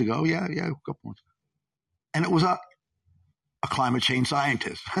couple months ago. Yeah, a couple months, and it was a climate change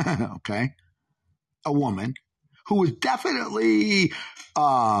scientist. Okay, a woman who was definitely,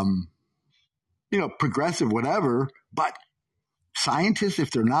 progressive, whatever, but scientists,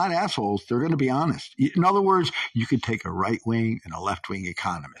 if they're not assholes, they're going to be honest. In other words, you could take a right wing and a left wing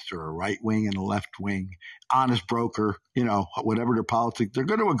economist or a right wing and a left wing honest broker, whatever their politics, they're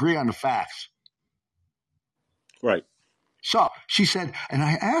going to agree on the facts. Right. So she said, and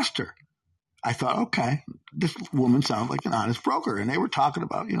I asked her, I thought, okay, this woman sounds like an honest broker. And they were talking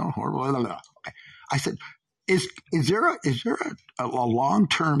about, Okay. I said, is there a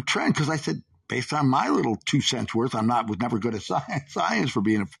long-term trend? Because I said, based on my little 2 cents worth, was never good at science for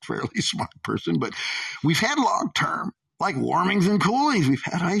being a fairly smart person, but we've had long-term, like warmings and coolings. We've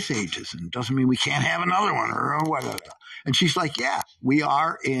had ice ages, and it doesn't mean we can't have another one or whatever. And she's like, yeah, we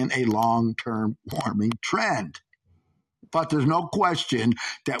are in a long-term warming trend. But there's no question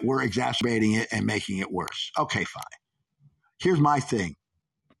that we're exacerbating it and making it worse. Okay, fine. Here's my thing,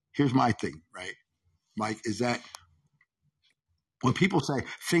 right, Mike, is that when people say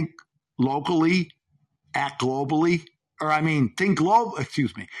think locally, act globally, think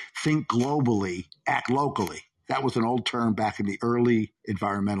globally, act locally. That was an old term back in the early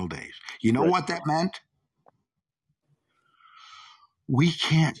environmental days. You know what that meant?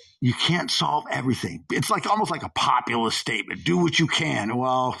 you can't solve everything. It's like almost like a populist statement. Do what you can.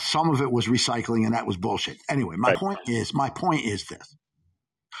 Well, some of it was recycling and that was bullshit. Anyway, my Right. point is this.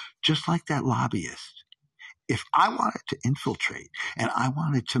 Just like that lobbyist, if I wanted to infiltrate and I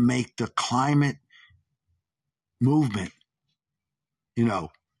wanted to make the climate movement,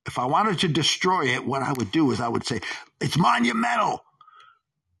 if I wanted to destroy it, what I would do is I would say, it's monumental.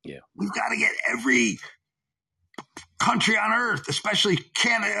 Yeah. We've got to get every country on earth, especially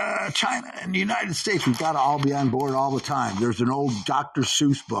Canada, China, and the United States. We've got to all be on board all the time. There's an old Dr.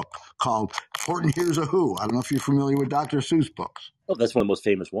 Seuss book called Horton Hears a Who. I don't know if you're familiar with Dr. Seuss books. Oh, that's one of the most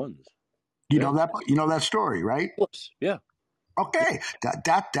famous ones. You know that story, right? Of course. Yeah. Okay.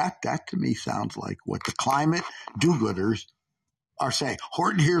 That to me sounds like what the climate do-gooders are saying.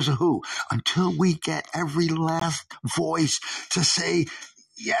 Horton Hears a Who. Until we get every last voice to say,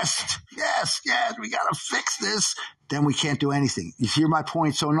 yes, we got to fix this, then we can't do anything. You hear my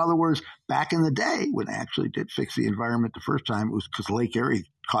point? So in other words, back in the day when they actually did fix the environment the first time, it was because Lake Erie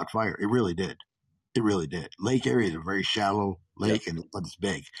caught fire. It really did. Lake Erie is a very shallow lake, but it's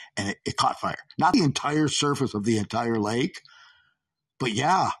big, and it caught fire. Not the entire surface of the entire lake, but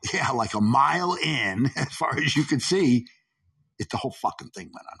yeah, like a mile in, as far as you could see, the whole fucking thing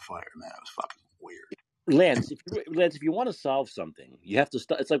went on fire, man. It was fucking weird. Lance, if you want to solve something, you have to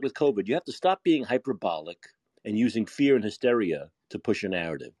stop. It's like with COVID. You have to stop being hyperbolic and using fear and hysteria to push a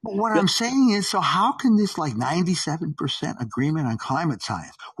narrative. But what I'm saying is, so how can this like 97% agreement on climate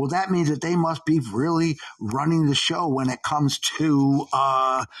science? Well, that means that they must be really running the show when it comes to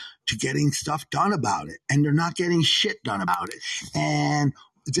getting stuff done about it. And they're not getting shit done about it. And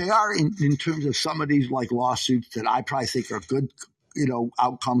they are in terms of some of these like lawsuits that I probably think are good,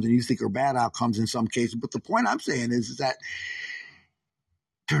 outcomes, and you think are bad outcomes in some cases. But the point I'm saying is that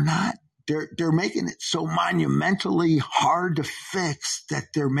they're not. They're making it so monumentally hard to fix that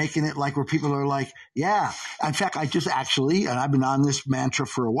they're making it like where people are like, yeah. In fact, I just actually, and I've been on this mantra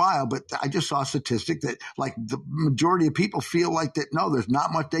for a while, but I just saw a statistic that like the majority of people feel like that, no, there's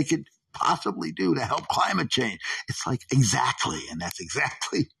not much they could possibly do to help climate change. It's like, exactly. And that's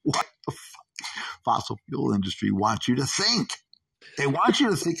exactly what the fossil fuel industry wants you to think. They want you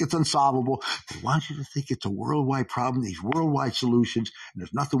to think it's unsolvable. They want you to think it's a worldwide problem, these worldwide solutions, and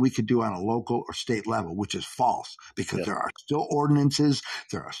there's nothing we can do on a local or state level, which is false because there are still ordinances,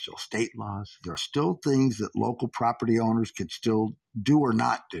 there are still state laws, there are still things that local property owners can still do or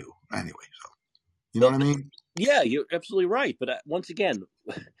not do. Anyway, so you know what I mean? Yeah, you're absolutely right. But once again,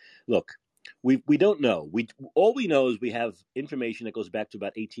 look, we don't know. All we know is we have information that goes back to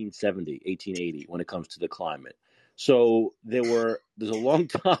about 1870, 1880 when it comes to the climate. So there's a long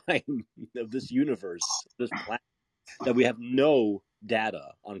time of this universe, this planet, that we have no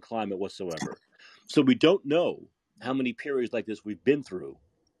data on climate whatsoever. So we don't know how many periods like this we've been through.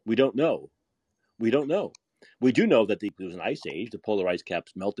 We don't know. We do know that there was an ice age. The polar ice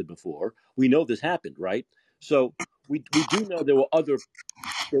caps melted before. We know this happened, right? So we do know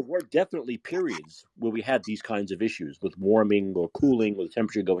there were definitely periods where we had these kinds of issues with warming or cooling, with the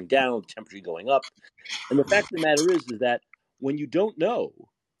temperature going down, the temperature going up. And the fact of the matter is that when you don't know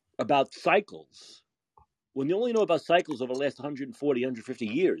about cycles, when you only know about cycles over the last 140, 150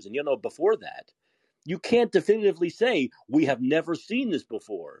 years, and you know before that, you can't definitively say, we have never seen this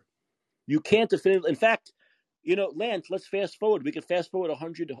before. You can't definitively. In fact, Lance, let's fast forward. We can fast forward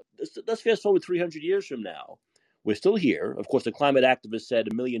 100. Let's fast forward 300 years from now. We're still here. Of course, the climate activists said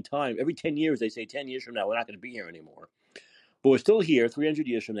a million times. Every 10 years, they say 10 years from now, we're not going to be here anymore. But we're still here 300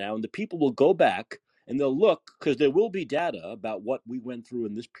 years from now, and the people will go back and they'll look, because there will be data about what we went through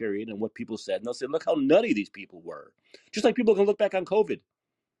in this period and what people said. And they'll say, look how nutty these people were. Just like people can look back on COVID,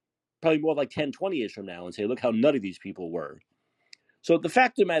 probably more like 10, 20 years from now and say, look how nutty these people were. So the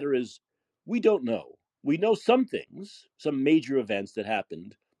fact of the matter is, we don't know. We know some things, some major events that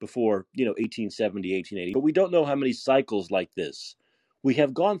happened before, 1870, 1880, but we don't know how many cycles like this we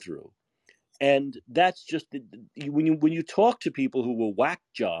have gone through. And that's just when you talk to people who will whack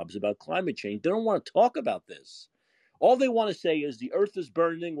jobs about climate change, they don't want to talk about this. All they want to say is the earth is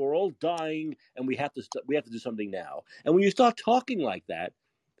burning, we're all dying, and we have to do something now. And when you start talking like that,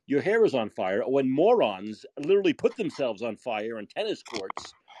 your hair is on fire. When morons literally put themselves on fire on tennis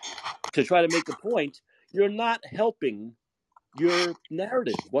courts to try to make a point, you're not helping your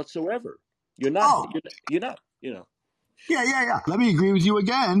narrative whatsoever. You're not. You're not. Yeah. Let me agree with you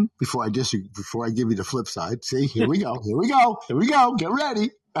again before I give you the flip side. See, here we go. Get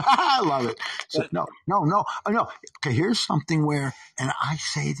ready. I love it. So no. Okay, here's something where, and I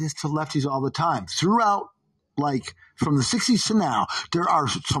say this to lefties all the time, throughout, like from the 60s to now, there are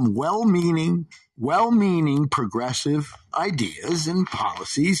some well-meaning, well-meaning progressive ideas and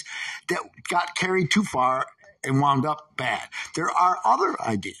policies that got carried too far and wound up bad. There are other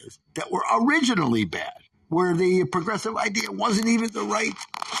ideas that were originally bad, where the progressive idea wasn't even the right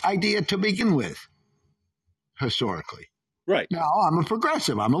idea to begin with, historically. Right. Now, I'm a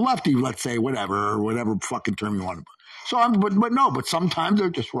progressive. I'm a lefty, let's say, whatever fucking term you want to put. So but sometimes they're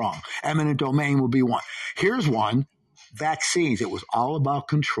just wrong. Eminent domain would be one. Here's one. Vaccines. It was all about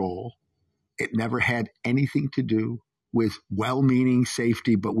control. It never had anything to do with well-meaning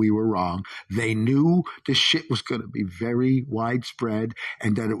safety, but we were wrong. They knew this shit was going to be very widespread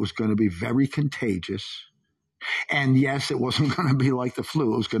and that it was going to be very contagious. And yes, it wasn't going to be like the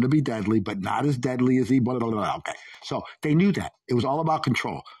flu. It was going to be deadly, but not as deadly as Ebola. Okay. So they knew that. It was all about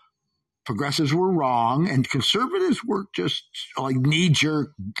control. Progressives were wrong, and conservatives were just like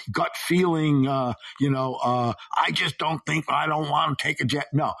knee-jerk gut feeling, I just don't think, I don't want to take a jet.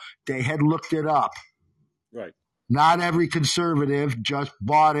 No, they had looked it up. Right. Not every conservative just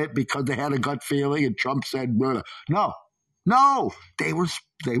bought it because they had a gut feeling and Trump said, blah. No, they were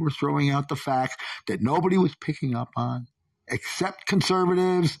throwing out the facts that nobody was picking up on except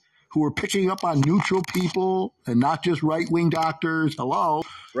conservatives who were picking up on neutral people and not just right-wing doctors. Hello.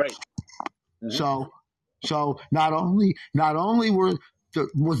 Right. Mm-hmm. So not only was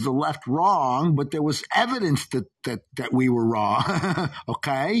the left wrong, but there was evidence that we were wrong.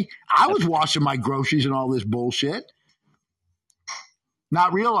 Okay, I was washing my groceries and all this bullshit,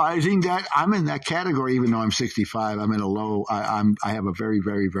 not realizing that I'm in that category. Even though I'm 65, I'm in a low. I have a very,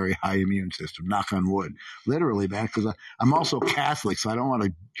 very, very high immune system. Knock on wood, literally, man. Because I'm also Catholic, so I don't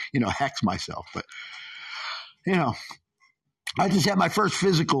want to, hex myself. But I just had my first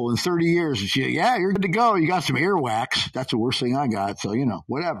physical in 30 years. And she, yeah, you're good to go. You got some earwax. That's the worst thing I got. So,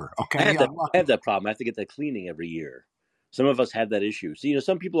 whatever. Okay. I have that problem. I have to get that cleaning every year. Some of us have that issue. So,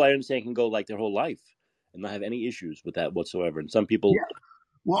 some people I understand can go like their whole life and not have any issues with that whatsoever. And some people,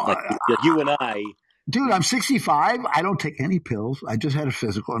 like you and I. Dude, I'm 65. I don't take any pills. I just had a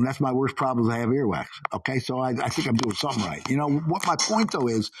physical, and that's my worst problem is I have earwax. Okay. So I think I'm doing something right. What my point though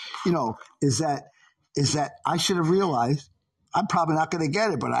is that I should have realized I'm probably not going to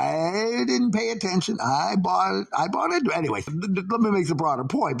get it, but I didn't pay attention. I bought it. Anyway, let me make the broader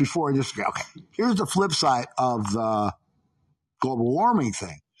point before I just, okay, here's the flip side of the global warming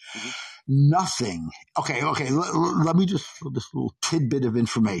thing. Mm-hmm. Nothing. Okay. Let me just, this little tidbit of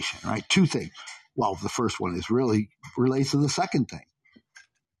information, right? Two things. Well, the first one is really relates to the second thing.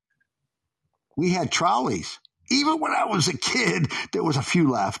 We had trolleys. Even when I was a kid, there was a few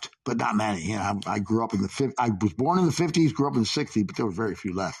left, but not many. I grew up in the 50s. I was born in the 50s, grew up in the 60s, but there were very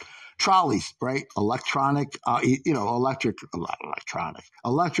few left. Trolleys, right? Electric,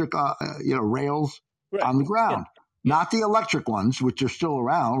 rails right. On the ground. Yeah. Not the electric ones, which are still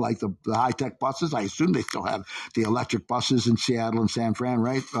around, like the high-tech buses. I assume they still have the electric buses in Seattle and San Fran,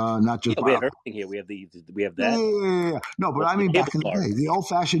 right? Not just we have everything here. We have that. Yeah. No, but I mean back in the day, the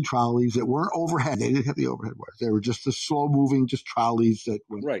old-fashioned trolleys that weren't overhead. They didn't have the overhead wires. They were just the slow-moving, just trolleys that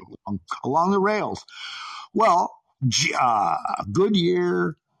went right. along the rails. Well,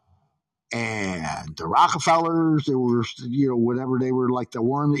 Goodyear and the Rockefellers, they were, whatever they were, like the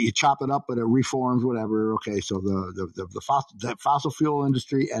worm that you chop it up, but it reforms, whatever. Okay, so the fossil fuel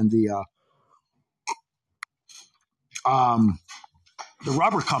industry and the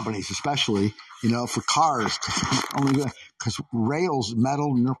rubber companies, especially, for cars, only because rails,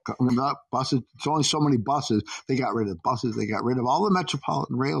 metal, buses. It's only so many buses. They got rid of buses. They got rid of all the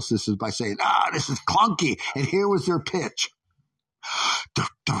metropolitan rail systems by saying, this is clunky. And here was their pitch. The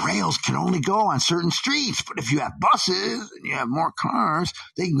rails can only go on certain streets, but if you have buses and you have more cars,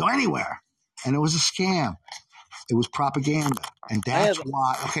 they can go anywhere. And it was a scam. It was propaganda, and that's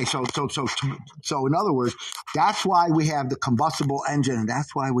why. Okay, so in other words, that's why we have the combustible engine, and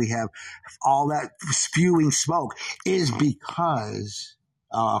that's why we have all that spewing smoke. Is because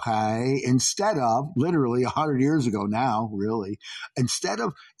instead of literally 100 years ago now, really, instead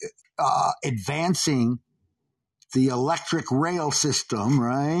of advancing the electric rail system,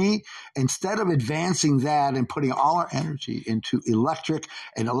 right? Instead of advancing that and putting all our energy into electric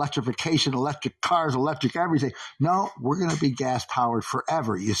and electrification, electric cars, electric everything, no, we're going to be gas powered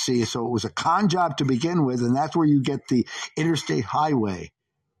forever, you see. So it was a con job to begin with, and that's where you get the interstate highway,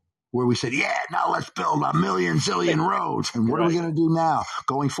 where we said, now let's build a million zillion roads. And what are we going to do now?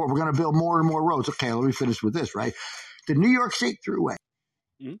 Going forward, we're going to build more and more roads. Okay, let me finish with this, right? The New York State Thruway.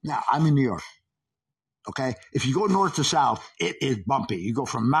 Mm-hmm. Now, I'm in New York. Okay, if you go north to south, it is bumpy. You go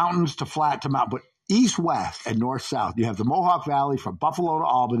from mountains to flat to mountain, but east, west, and north, south. You have the Mohawk Valley from Buffalo to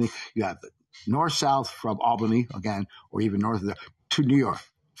Albany. You have the north, south from Albany, again, or even north of there, to New York.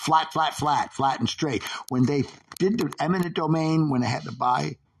 flat, flat and straight. When they did the eminent domain, when they had to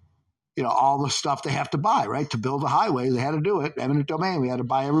buy, all the stuff they have to buy, right? To build a highway, they had to do it. Eminent domain, we had to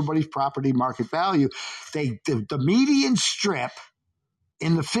buy everybody's property market value. The median strip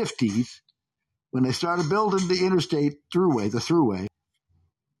in the 50s, when they started building the interstate throughway,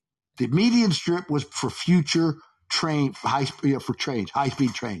 the median strip was for future high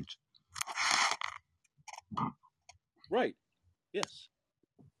speed trains. Right. Yes.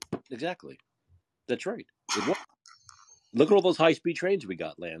 Exactly. That's right. Look at all those high speed trains we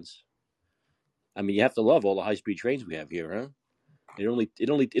got, Lance. I mean, you have to love all the high speed trains we have here, huh? It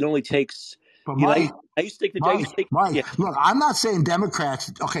only takes. But Mike, I used to think Mike, yeah, look, I'm not saying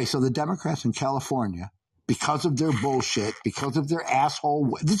Democrats. Okay, so the Democrats in California, because of their bullshit, because of their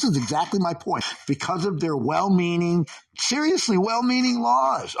asshole. This is exactly my point. Because of their seriously well-meaning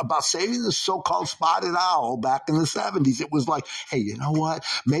laws about saving the so-called spotted owl back in the 70s. It was like, hey, you know what?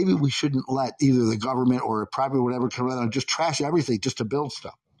 Maybe we shouldn't let either the government or private or whatever come around and just trash everything just to build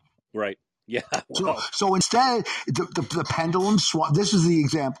stuff. right. Yeah. Well, So instead, the pendulum swung. This is the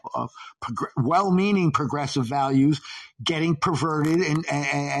example of well-meaning progressive values getting perverted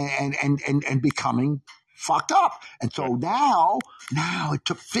and becoming fucked up. And so now it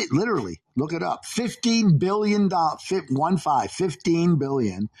took literally, look it up, $15 billion, $15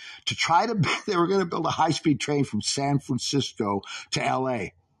 billion to try to. They were going to build a high-speed train from San Francisco to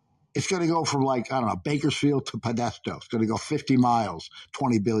L.A. It's going to go from Bakersfield to Modesto. It's going to go 50 miles,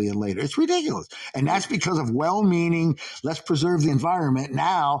 20 billion later. It's ridiculous. And that's because of well-meaning, let's preserve the environment.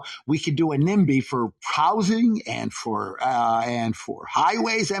 Now we could do a NIMBY for housing and for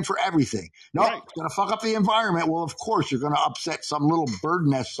highways and for everything. No, nope, It's going to fuck up the environment. Well, of course, you're going to upset some little bird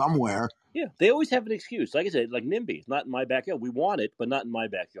nest somewhere. Yeah, they always have an excuse. Like I said, like NIMBY, it's not in my backyard. We want it, but not in my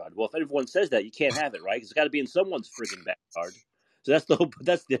backyard. Well, if everyone says that, you can't have it, right? It's got to be in someone's friggin' backyard. So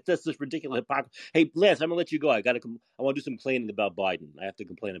that's this ridiculous hypocrisy. Hey, Lance, I'm gonna let you go. I want to do some complaining about Biden. I have to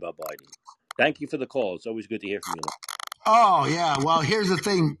complain about Biden. Thank you for the call. It's always good to hear from you. Oh yeah. Well, here's the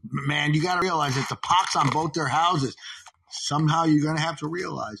thing, man. You got to realize that the pox on both their houses. Somehow you're going to have to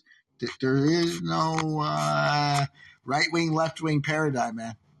realize that there is no right wing, left wing paradigm,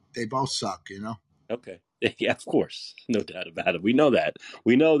 man. They both suck, Okay. Yeah, of course. No doubt about it. We know that.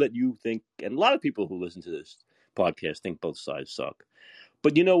 We know that you think, and a lot of people who listen to this podcast think both sides suck.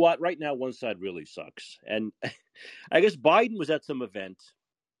 But you know what? Right now, one side really sucks. And I guess Biden was at some event.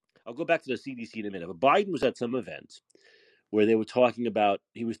 I'll go back to the CDC in a minute. But Biden was at some event where they were talking about,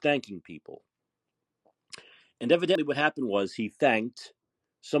 he was thanking people. And evidently what happened was he thanked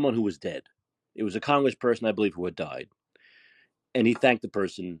someone who was dead. It was a congressperson, I believe, who had died. And he thanked the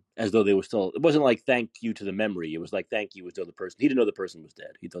person as though they were still. It wasn't like thank you to the memory. It was like thank you as though the person. He didn't know the person was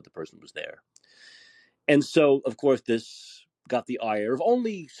dead. He thought the person was there. And so, of course, this got the ire of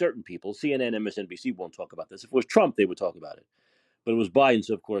only certain people. CNN, MSNBC won't talk about this. If it was Trump, they would talk about it. But it was Biden,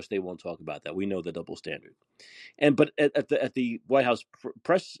 so of course they won't talk about that. We know the double standard. But at the White House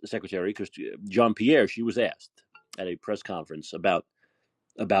press secretary, Jean Pierre, she was asked at a press conference about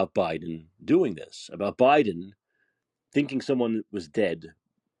Biden doing this, about Biden thinking someone was dead,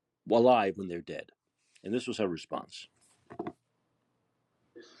 alive when they're dead. And this was her response.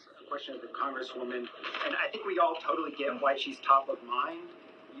 This is a question of the Congresswoman, and I think we all totally get why she's top of mind.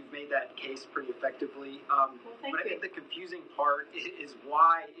 You've made that case pretty effectively. But I think the confusing part is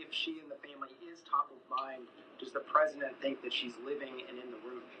why, if she and the family is top of mind, does the president think that she's living and in the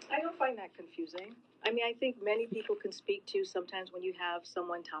room? I don't find that confusing. I mean, I think many people can speak to sometimes when you have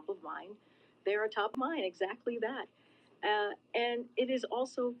someone top of mind, they're top of mind, exactly that. And it is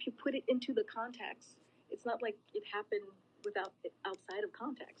also, if you put it into the context, it's not like it happened outside of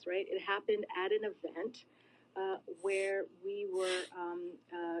context, right? It happened at an event where we were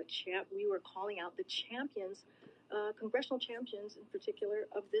calling out the champions, congressional champions in particular,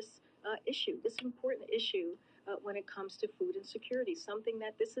 of this issue, this important issue when it comes to food insecurity, something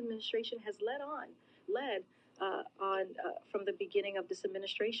that this administration has led on from the beginning of this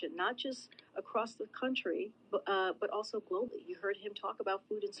administration, not just across the country, but also globally. You heard him talk about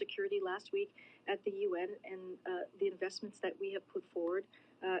food insecurity last week at the UN and the investments that we have put forward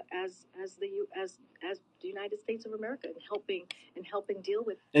as the United States of America in helping deal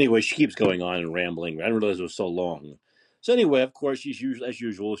with. Anyway, she keeps going on and rambling. I didn't realize it was so long. So anyway, of course, as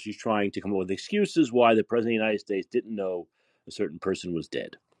usual, she's trying to come up with excuses why the president of the United States didn't know a certain person was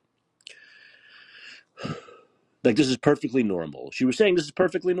dead. Like, this is perfectly normal. She was saying this is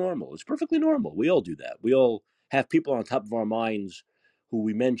perfectly normal. It's perfectly normal. We all do that. We all have people on top of our minds who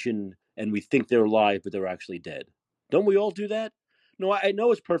we mention and we think they're alive, but they're actually dead. Don't we all do that? No, I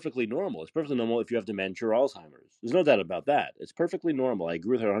know it's perfectly normal. It's perfectly normal if you have dementia or Alzheimer's. There's no doubt about that. It's perfectly normal. I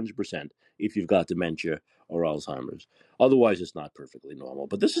agree with her 100% if you've got dementia or Alzheimer's. Otherwise, it's not perfectly normal.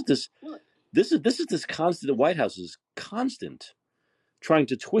 But this is this constant. The White House is constant trying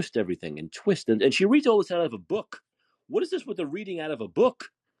to twist everything and twist. And she reads all this out of a book. What is this with the reading out of a book?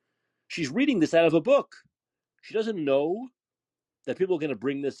 She's reading this out of a book. She doesn't know that people are going to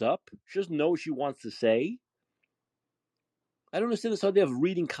bring this up. She doesn't know what she wants to say. I don't understand this idea of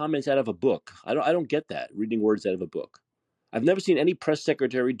reading comments out of a book. I don't get that, reading words out of a book. I've never seen any press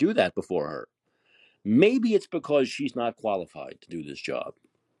secretary do that before her. Maybe it's because she's not qualified to do this job.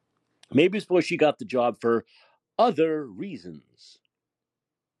 Maybe it's because she got the job for other reasons.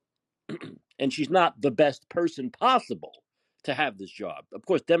 And she's not the best person possible to have this job. Of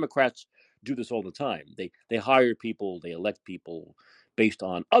course, Democrats do this all the time. They hire people, they elect people based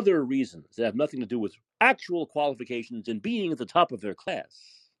on other reasons that have nothing to do with actual qualifications and being at the top of their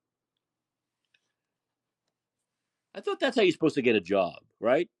class. I thought that's how you're supposed to get a job,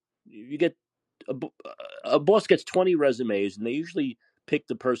 right? You get a boss gets 20 resumes, and they usually pick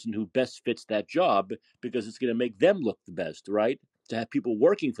the person who best fits that job because it's going to make them look the best, right? To have people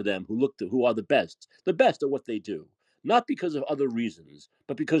working for them who are the best at what they do, not because of other reasons,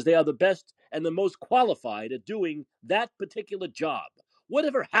 but because they are the best and the most qualified at doing that particular job.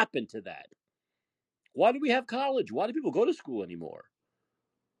 Whatever happened to that? Why do we have college? Why do people go to school anymore?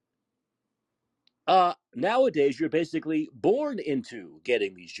 Nowadays, you're basically born into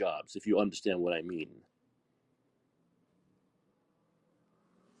getting these jobs, if you understand what I mean.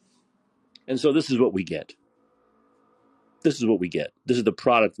 And so this is what we get. This is what we get. This is the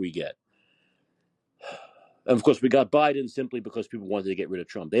product we get. And of course, we got Biden simply because people wanted to get rid of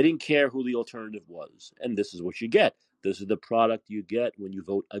Trump. They didn't care who the alternative was. And this is what you get. This is the product you get when you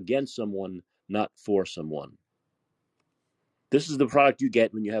vote against someone, not for someone. This is the product you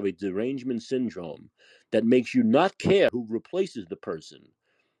get when you have a derangement syndrome that makes you not care who replaces the person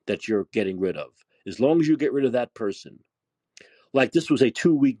that you're getting rid of, as long as you get rid of that person. Like this was a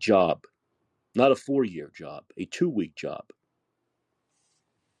 2-week job, not a 4-year job, a 2-week job.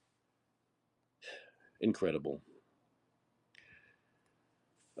 Incredible.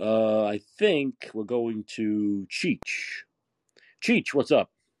 I think we're going to Cheech. Cheech, what's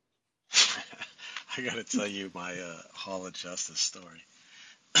up? I got to tell you my Hall of Justice story.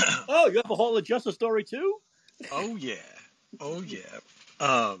 Oh, you have a Hall of Justice story too? Oh yeah, oh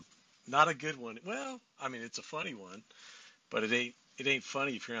yeah. Not a good one. Well, I mean it's a funny one, but it ain't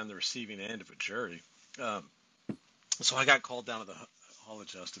funny if you're on the receiving end of a jury. So I got called down to the Hall of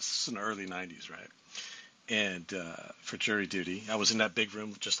Justice. This is in the early '90s, right? And for jury duty, I was in that big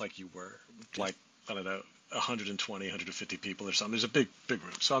room just like you were, like I don't know, 120, 150 people or something. There's a big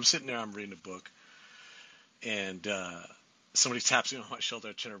room. So I'm sitting there, I'm reading a book, and somebody taps me on my shoulder.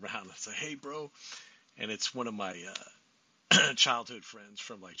 I turn around and I say, "Hey, bro," and it's one of my childhood friends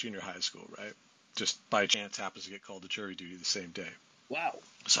from like junior high school, right? Just by chance happens to get called to jury duty the same day. Wow.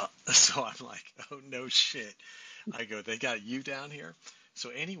 So I'm like, oh no shit. I go, they got you down here. So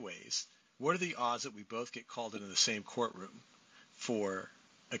anyways, what are the odds that we both get called into the same courtroom for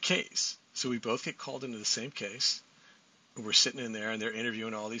a case? So we both get called into the same case. We're sitting in there and they're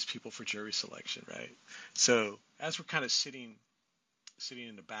interviewing all these people for jury selection, right? So as we're kind of sitting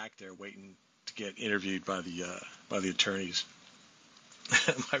in the back there waiting to get interviewed by the attorneys,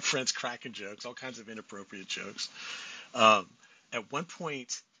 my friend's cracking jokes, all kinds of inappropriate jokes. At one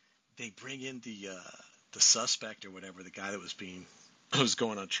point, they bring in the suspect or whatever, the guy that was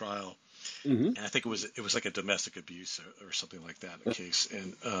going on trial, and I think it was like a domestic abuse or something like that, a case,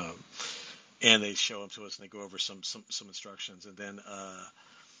 and they show him to us and they go over some instructions, and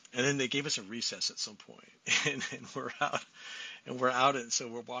then they gave us a recess at some point, and we're out, and so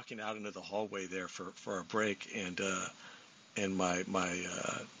we're walking out into the hallway there for a break, and my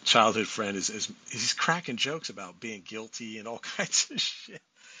childhood friend he's cracking jokes about being guilty and all kinds of shit.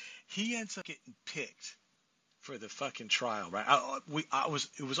 He ends up getting picked for the fucking trial, right?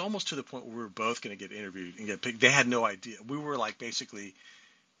 It was almost to the point where we were both going to get interviewed and get picked. They had no idea. We were like basically,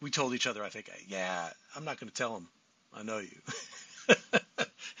 we told each other, I think, yeah, I'm not going to tell him. I know you.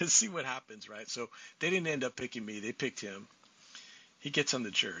 And see what happens, right? So they didn't end up picking me. They picked him. He gets on the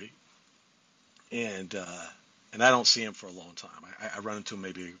jury, and I don't see him for a long time. I run into him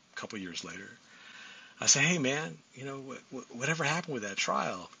maybe a couple years later. I say, hey, man, whatever happened with that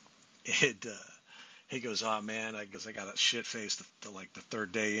trial? He goes, oh, man, I got a shit face like the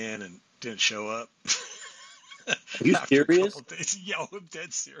third day in and didn't show up. Are you After serious? a couple days. Yo, I'm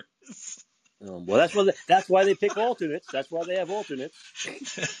dead serious. Well, that's why they pick alternates. That's why they have alternates.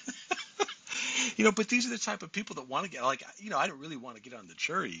 But these are the type of people that want to get, like, I didn't really want to get on the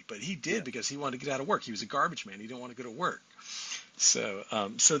jury, but he Yeah. did because he wanted to get out of work. He was a garbage man. He didn't want to go to work. So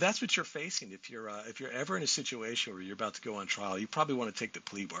that's what you're facing. If you're ever in a situation where you're about to go on trial, you probably want to take the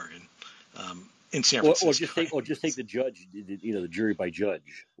plea bargain. In San Or Francisco. just take the judge, the jury by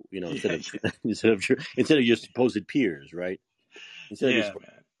judge, instead Yeah, of instead of your supposed peers, right? Instead of your yeah,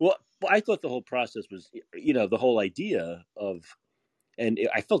 man. well, I thought the whole process was, the whole idea of, and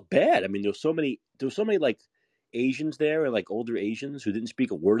I felt bad. I mean, there was so many like Asians there, and like older Asians who didn't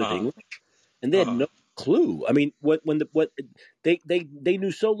speak a word of Uh, English, and they had uh, no clue. I mean, what they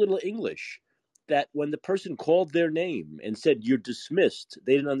knew so little English that when the person called their name and said you're dismissed,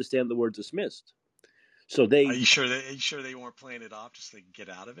 they didn't understand the word dismissed. So are they you sure they weren't playing it off just so they could get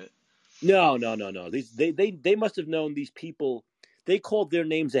out of it? no. They must have known these people. They called their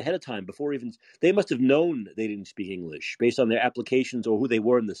names ahead of time before even they must have known they didn't speak English based on their applications or who they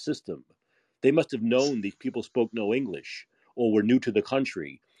were in the system. They must have known these people spoke no English or were new to the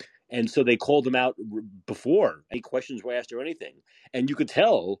country. And so they called them out before any questions were asked or anything. And you could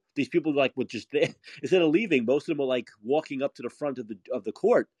tell these people like would just instead of leaving, most of them were like walking up to the front of the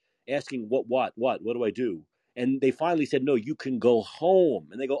court asking what do I do? And they finally said, no, you can go home.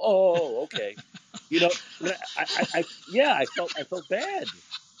 And they go, oh, okay. I felt bad.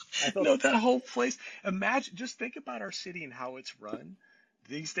 I felt No, that whole place. Imagine, just think about our city and how it's run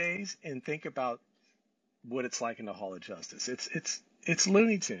these days, and think about what it's like in the Hall of Justice. It's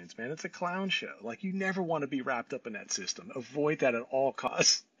Looney Tunes, man. It's a clown show. Like, you never want to be wrapped up in that system. Avoid that at all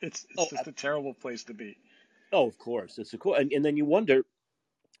costs. It's oh just a terrible place to be. oh of course it's a cool and then you wonder,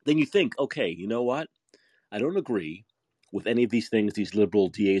 then you think, okay, you know what? I don't agree with any of these things these liberal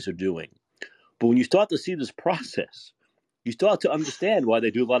DAs are doing, but when you start to see this process, you start to understand why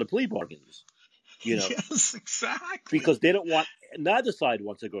they do a lot of plea bargains. Yes, exactly. Because they don't want neither side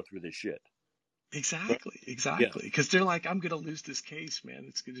wants to go through this shit. Right? Exactly, Yeah. exactly. Because they're like, I'm going to lose this case, man.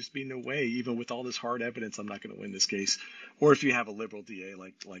 It's going to just be no way. Even with all this hard evidence, I'm not going to win this case. Or if you have a liberal DA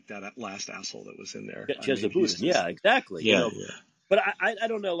like that last asshole that was in there. I mean, he's Chesapeake. just, Yeah, exactly. yeah, yeah. But I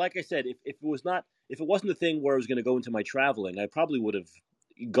don't know. Like I said, if it wasn't a thing where I was going to go into my traveling, I probably would have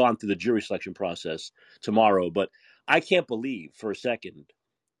gone through the jury selection process tomorrow. But I can't believe for a second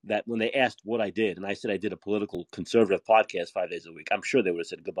that when they asked what I did, and I said I did a political conservative podcast 5 days a week, I'm sure they would have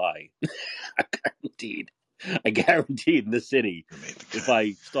said goodbye. I guaranteed in this city, if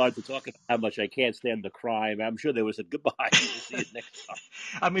I started to talk about how much I can't stand the crime, I'm sure they would have said goodbye. We'll see you next time.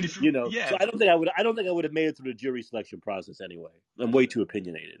 I mean, So I don't think I would have made it through the jury selection process anyway. I'm way too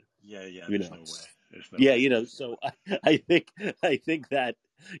opinionated. yeah, You there's know. no way. There's no Yeah, way. so I think that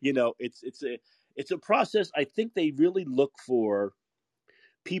it's a process. I think they really look for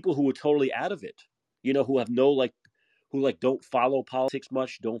people who are totally out of it. Who have who don't follow politics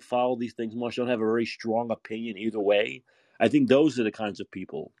much, don't follow these things much, don't have a very strong opinion either way. I think those are the kinds of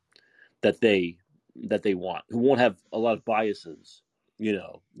people that they want, who won't have a lot of biases. I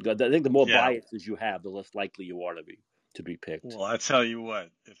think the more Yeah. biases you have, the less likely you are to be picked. Well, I tell you what,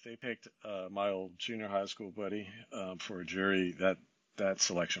 if they picked my old junior high school buddy for a jury, that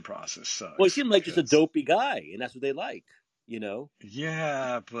selection process Well, he sucks. seemed like just a Because dopey guy, and that's what they like.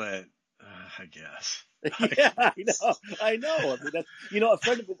 yeah, but I guess. Yeah, I guess. know. I mean, that's a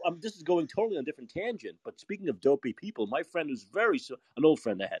friend of. This is going totally on a different tangent. But speaking of dopey people, my friend who's an old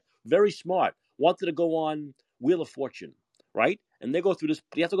friend I had, very smart, wanted to go on Wheel of Fortune, right? And they go through this.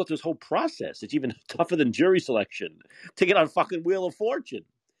 You have to go through this whole process. It's even tougher than jury selection to get on fucking Wheel of Fortune.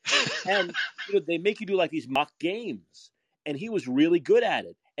 And they make you do like these mock games, and he was really good at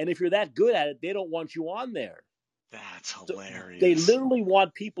it. And if you're that good at it, they don't want you on there. That's So hilarious. they literally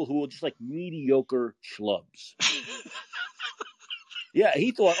want people who are just like mediocre schlubs. Yeah,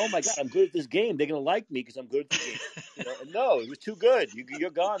 he thought, oh my God, I'm good at this game. They're gonna like me because I'm good at the game. And no, it was too good. You're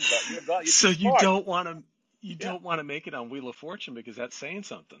gone. You're gone. You're So too smart. don't want to make it on Wheel of Fortune because that's saying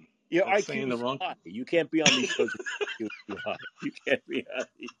something. Your That's IQ saying the is wrong. high. You can't be on these shows. You can't be on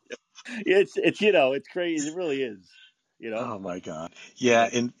these shows. It's crazy. It really is. Oh my God. Yeah,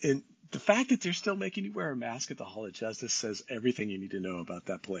 and the fact that they're still making you wear a mask at the Hall of Justice says everything you need to know about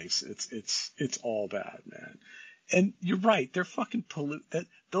that place. It's all bad, man. And you're right. They're fucking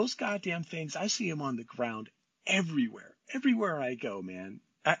those goddamn things. I see them on the ground everywhere. Everywhere I go, man.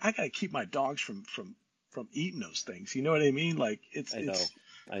 I gotta keep my dogs from eating those things. You know what I mean? Like I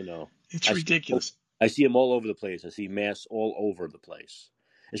know. it's ridiculous. I see them all over the place. I see masks all over the place,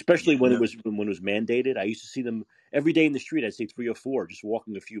 especially when it was mandated. I used to see them every day in the street. I'd see 3 or 4 just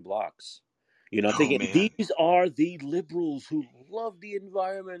walking a few blocks. Thinking man. These are the liberals who love the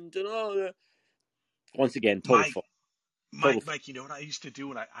environment and all that. Once again, total Mike, fuck. Mike, you know what I used to do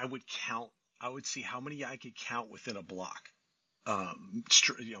when I would count I would see how many I could count within a block.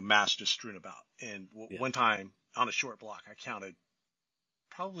 Masks just strewn about. And Yeah. one time on a short block, I counted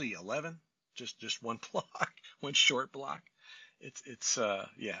probably 11, just one block, one short block. It's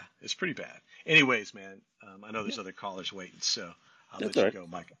pretty bad. Anyways, man, I know there's other callers waiting, so I'll That's let all you right. go,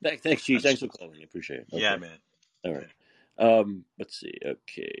 Mike. Thanks, Chief. I just, Thanks for calling. I appreciate it. yeah, Okay. man. All Good. right. Let's see.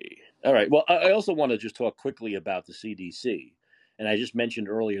 Okay. All right. Well, I also want to just talk quickly about the CDC. And I just mentioned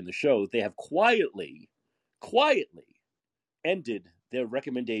earlier in the show that they have quietly ended their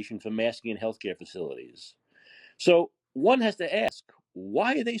recommendation for masking in healthcare facilities. So one has to ask,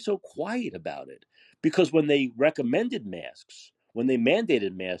 why are they so quiet about it? Because when they recommended masks, when they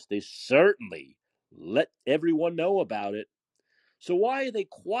mandated masks, they certainly let everyone know about it. So why are they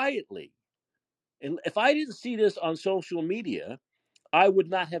quietly? And if I didn't see this on social media, I would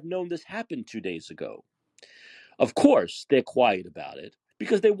not have known this happened 2 days ago. Of course, they're quiet about it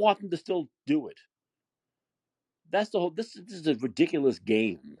because they want them to still do it. That's the whole. This is a ridiculous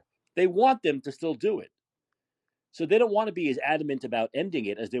game. They want them to still do it, so they don't want to be as adamant about ending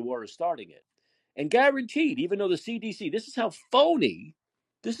it as they were starting it. And guaranteed, even though the CDC, this is how phony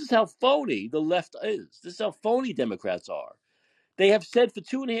the left is. This is how phony Democrats are. They have said for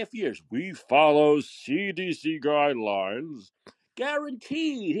 2.5 years, we follow CDC guidelines.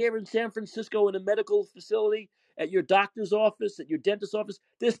 Guaranteed here in San Francisco in a medical facility, at your doctor's office, at your dentist's office,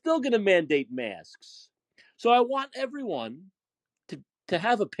 they're still going to mandate masks. So I want everyone to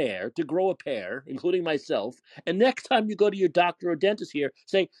have a pair, to grow a pair, including myself. And next time you go to your doctor or dentist here,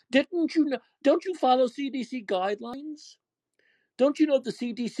 say, don't you follow CDC guidelines? Don't you know the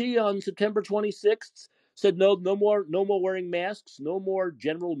CDC on September 26th said no more wearing masks, no more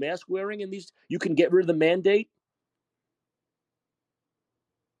general mask wearing, and these you can get rid of the mandate?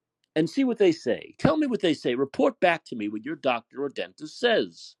 And see what they say. Tell me what they say. Report back to me what your doctor or dentist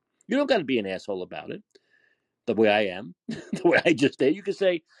says. You don't got to be an asshole about it. The way I am, the way I just did. You can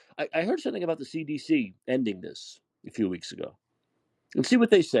say, I heard something about the CDC ending this a few weeks ago. And see what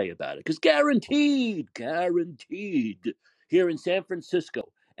they say about it. Because guaranteed, here in San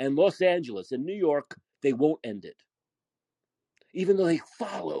Francisco and Los Angeles and New York, they won't end it. Even though they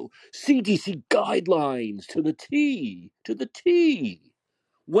follow CDC guidelines to the T,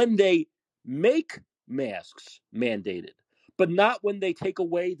 when they make masks mandated, but not when they take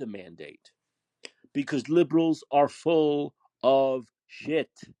away the mandate. Because liberals are full of shit.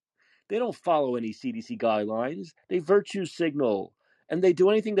 They don't follow any CDC guidelines. They virtue signal, and they do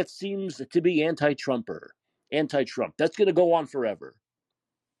anything that seems to be anti-Trump. That's going to go on forever.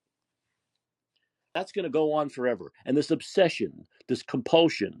 And this obsession, this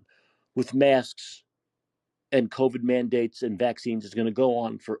compulsion with masks and COVID mandates and vaccines is going to go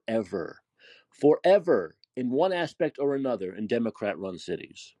on forever. Forever, in one aspect or another, in Democrat-run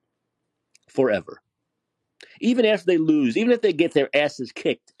cities. Forever. Even after they lose, even if they get their asses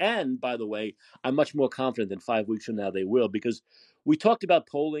kicked. And, by the way, I'm much more confident than 5 weeks from now they will, because we talked about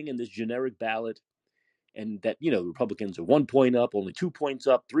polling and this generic ballot, and that, the Republicans are 1 point up, only 2 points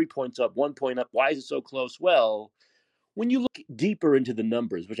up, 3 points up, 1 point up. Why is it so close? Well, when you look deeper into the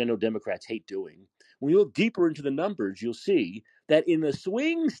numbers, which I know Democrats hate doing, when you look deeper into the numbers, you'll see that in the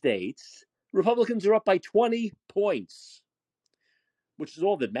swing states, Republicans are up by 20 points. Which is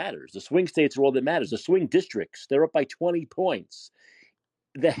all that matters. The swing states are all that matters. The swing districts, they're up by 20 points.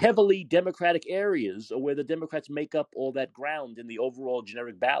 The heavily Democratic areas are where the Democrats make up all that ground in the overall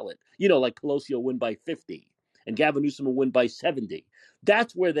generic ballot. Like Pelosi will win by 50 and Gavin Newsom will win by 70.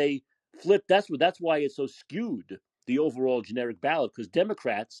 That's where they flip. That's why it's so skewed, the overall generic ballot, because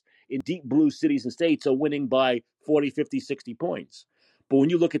Democrats in deep blue cities and states are winning by 40, 50, 60 points. But when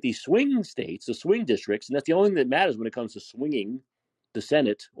you look at these swing states, the swing districts, and that's the only thing that matters when it comes to swinging the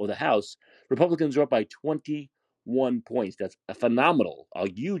Senate or the House, Republicans are up by 21 points. That's a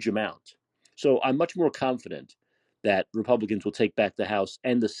huge amount. So I'm much more confident that Republicans will take back the House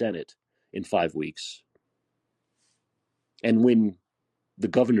and the Senate in 5 weeks and win the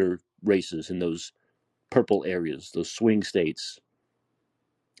governor races in those purple areas, those swing states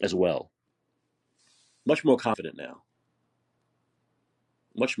as well. Much more confident now.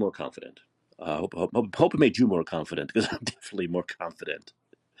 Much more confident. Hope it made you more confident, because I'm definitely more confident.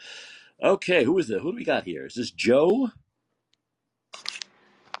 Okay, who do we got here? Is this Joe?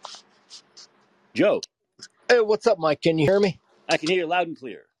 Joe. Hey, what's up, Mike? Can you hear me? I can hear you loud and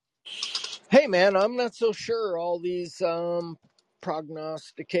clear. Hey, man, I'm not so sure all these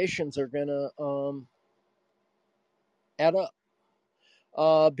prognostications are going to add up.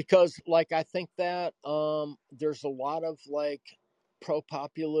 Because, I think that there's a lot of,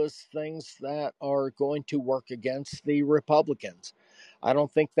 pro-populist things that are going to work against the Republicans. I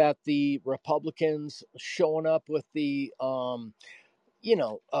don't think that the Republicans showing up with the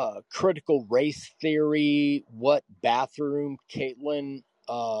critical race theory, what bathroom Caitlyn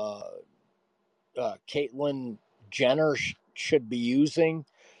Jenner should be using.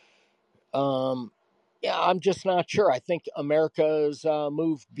 Yeah, I'm just not sure. I think America's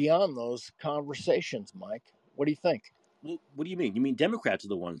moved beyond those conversations, Mike. What do you think? Well, what do you mean? You mean Democrats are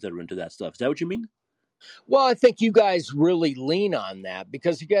the ones that are into that stuff? Is that what you mean? Well, I think you guys really lean on that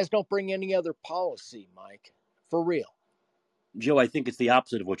because you guys don't bring any other policy, Mike. For real. Joe, I think it's the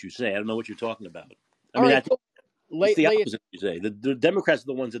opposite of what you say. I don't know what you're talking about. I All mean, right, I think it's lay the it. opposite of what you say. The Democrats are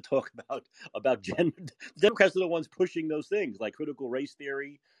the ones that talk about gender. The Democrats are the ones pushing those things like critical race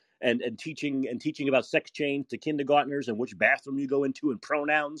theory and teaching about sex change to kindergartners and which bathroom you go into and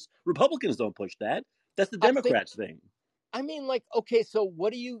pronouns. Republicans don't push that. That's the I think. Democrats' thing. I mean, like, okay, so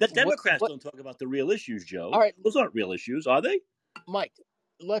what do you? The Democrats What? don't talk about the real issues, Joe. All right, Those aren't real issues, are they? Mike.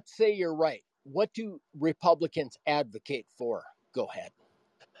 Let's say you're right. What do Republicans advocate for? Go ahead.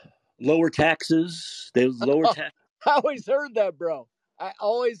 Lower taxes. They lower tax. I always heard that, bro. I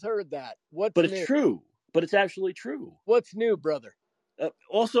always heard that. What's But it's new? true. But it's actually true. What's new, brother?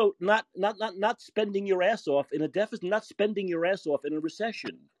 Also, not spending your ass off in a deficit, not spending your ass off in a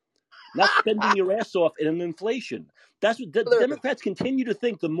recession, not spending your ass off in an inflation. That's what the Democrats continue to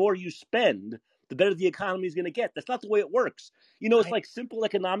think. The more you spend, the better the economy is going to get. That's not the way it works. You know, it's like simple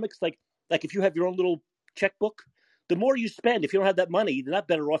economics. Like if you have your own little checkbook, the more you spend, if you don't have that money, the not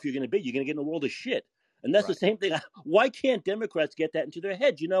better off you're going to be. You're going to get in a world of shit. And that's the same thing. Why can't Democrats get that into their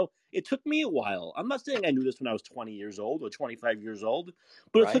heads? You know, it took me a while. I'm not saying I knew this when I was 20 years old or 25 years old,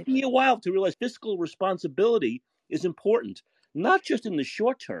 but it took me a while to realize fiscal responsibility is important, not just in the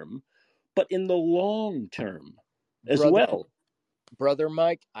short term, but in the long term as well. Brother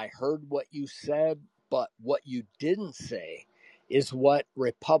Mike, I heard what you said, but what you didn't say is what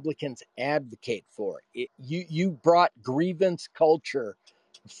Republicans advocate for. You brought grievance culture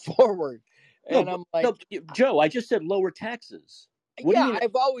forward. And I'm like, Joe, I just said lower taxes. What do you mean?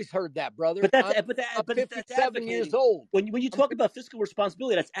 I've always heard that, brother. But I'm 57 years old. When you talk about fiscal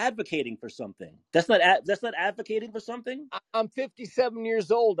responsibility, that's advocating for something. That's not advocating for something. I'm 57 years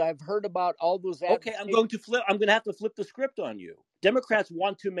old. I've heard about all those. Okay, I'm going to have to flip the script on you. Democrats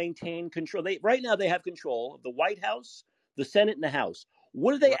want to maintain control. Right now they have control of the White House, the Senate, and the House.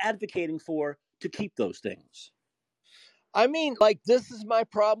 What are they advocating for to keep those things? I mean, like, this is my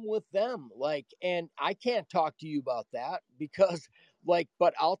problem with them. Like, and I can't talk to you about that because, like,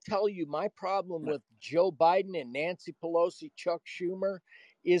 but I'll tell you my problem with Joe Biden and Nancy Pelosi, Chuck Schumer,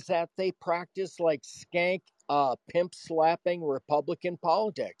 is that they practice like skank, pimp slapping Republican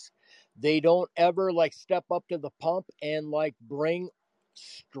politics. They don't ever like step up to the pump and like bring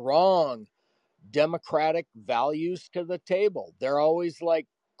strong democratic values to the table. They're always like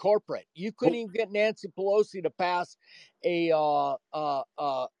corporate. You couldn't even get Nancy Pelosi to pass an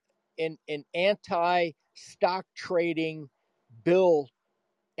anti-stock trading bill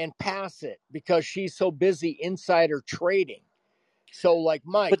and pass it because she's so busy insider trading. So, like,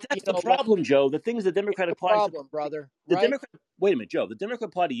 Mike, but that's the problem, Joe. The things the Democratic Party, problem, brother. Wait a minute, Joe. The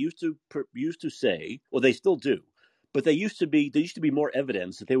Democratic Party used to say, well, they still do, but there used to be more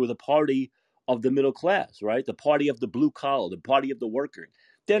evidence that they were the party of the middle class, right? The party of the blue collar, the party of the worker.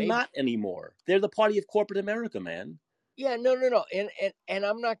 They're not anymore. They're the party of corporate America, man. Yeah, no. And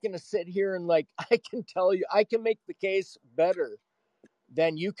I'm not going to sit here and like, I can tell you, I can make the case better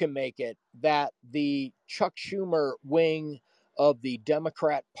than you can make it that the Chuck Schumer wing of the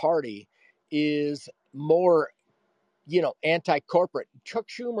Democrat Party is more, anti-corporate. Chuck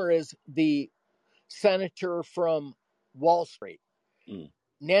Schumer is the senator from Wall Street.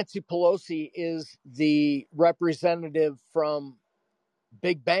 Nancy Pelosi is the representative from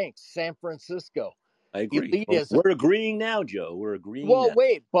big banks, San Francisco. I agree. Well, we're agreeing now, Joe. We're agreeing now. Well,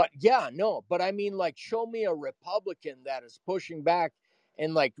 wait, but I mean, like, show me a Republican that is pushing back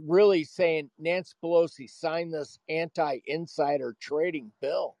and like really saying, Nancy Pelosi, sign this anti-insider trading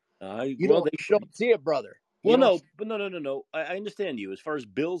bill. You don't see it, brother. Well, no. I understand you. As far as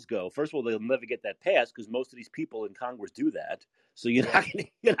bills go, first of all, they'll never get that passed because most of these people in Congress do that. So you're not going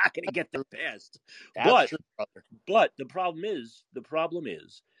to get that passed. That's true, brother. But the problem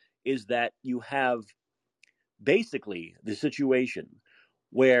is that you have basically the situation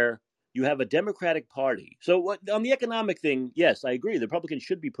where you have a Democratic Party. So on the economic thing, yes, I agree. The Republicans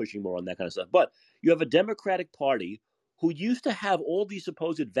should be pushing more on that kind of stuff. But you have a Democratic Party who used to have all these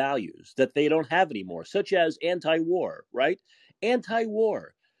supposed values that they don't have anymore, such as anti-war, right?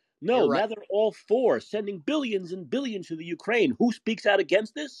 Anti-war. No, now they're all for sending billions and billions to the Ukraine. Who speaks out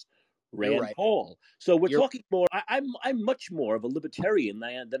against this? You're Rand right. Paul. So we're You're talking more. I'm much more of a libertarian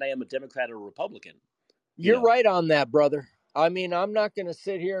than I am a Democrat or a Republican. You you're know, right on that, brother. I mean, I'm not going to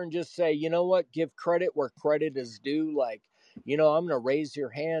sit here and just say, you know what, give credit where credit is due. Like, I'm going to raise your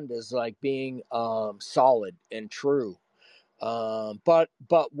hand as like being solid and true. But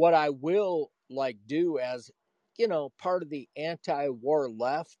what I will like do as, part of the anti-war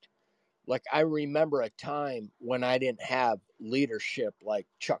left, like I remember a time when I didn't have leadership like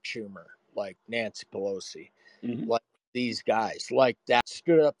Chuck Schumer, like Nancy Pelosi, mm-hmm. like these guys, like that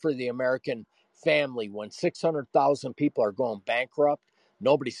stood up for the American family when 600,000 people are going bankrupt.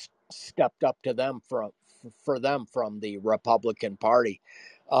 Nobody stepped up to them for them from the Republican Party.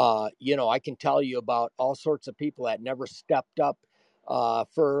 I can tell you about all sorts of people that never stepped up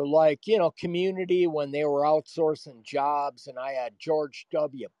for like, community when they were outsourcing jobs. And I had George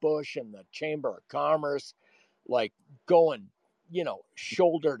W. Bush and the Chamber of Commerce, like going,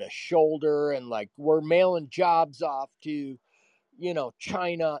 shoulder to shoulder, and like we're mailing jobs off to,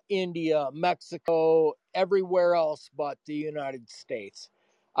 China, India, Mexico, everywhere else but the United States.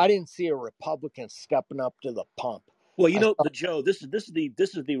 I didn't see a Republican stepping up to the pump. Well, I saw, but Joe, this is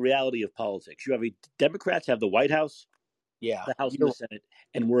the reality of politics. You have Democrats have the White House, yeah, the House, and the Senate,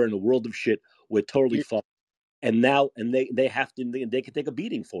 and we're in a world of shit. We're totally you're, fucked. And they have to they can take a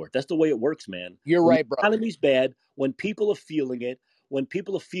beating for it. That's the way it works, man. you're When the right, brother. economy's bad, when people are feeling it, when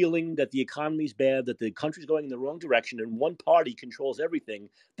people are feeling that the economy's bad, that the country's going in the wrong direction, and one party controls everything,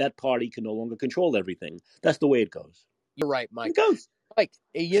 that party can no longer control everything. That's the way it goes. You're right, It Mike. goes. Mike,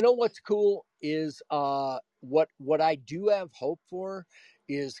 you know what's cool is what I do have hope for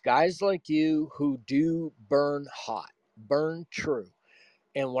is guys like you who do burn hot, burn true.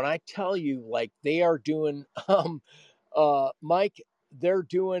 And when I tell you, like they are doing, Mike, they're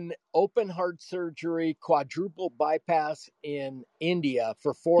doing open heart surgery, quadruple bypass in India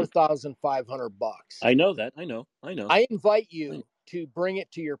for $4,500. I know that. I know. I know. I invite you to bring it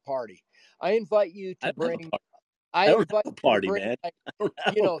to your party. I invite you I to don't have a bring. party. I I don't invite have a you to party, bring man. like, I don't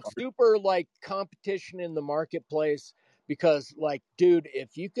have a party. super like competition in the marketplace because like, dude,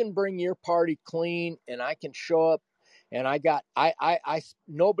 if you can bring your party clean and I can show up and I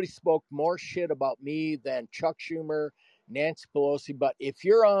nobody spoke more shit about me than Chuck Schumer, Nancy Pelosi. But if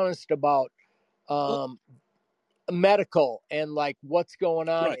you're honest about, Well, um, medical and like what's going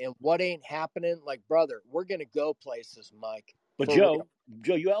on right. and what ain't happening, like, brother, we're going to go places, Mike, But for real.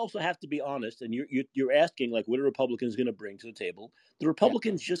 Joe, you also have to be honest, and you're asking like, what are Republicans going to bring to the table? The Yeah.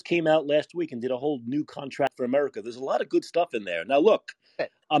 Republicans just came out last week and did a whole new contract for America. There's a lot of good stuff in there. Now, look,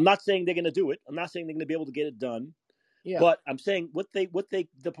 I'm not saying they're going to do it. I'm not saying they're going to be able to get it done. Yeah. But I'm saying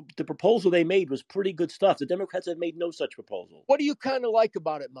the proposal they made was pretty good stuff. The Democrats have made no such proposal. What do you kind of like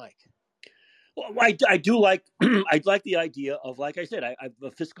about it, Mike? Well, I do like I like the idea of, like I said, I have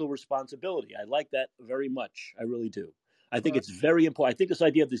a fiscal responsibility. I like that very much. I really do. I think Right. it's very important. I think this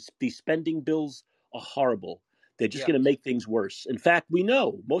idea of these spending bills are horrible. They're just Yeah. going to make things worse. In fact, we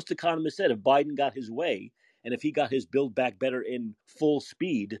know most economists said if Biden got his way and if he got his build back better in full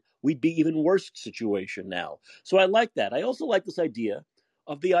speed, we'd be even worse situation now. So I like that. I also like this idea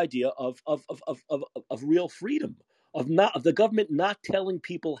of real freedom of the government not telling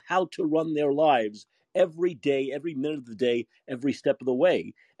people how to run their lives every day, every minute of the day, every step of the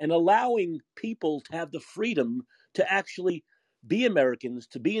way, and allowing people to have the freedom to actually be Americans,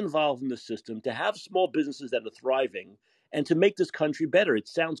 to be involved in the system, to have small businesses that are thriving, and to make this country better. It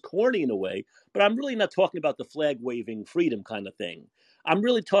sounds corny in a way, but I'm really not talking about the flag waving freedom kind of thing. I'm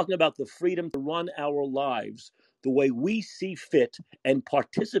really talking about the freedom to run our lives the way we see fit and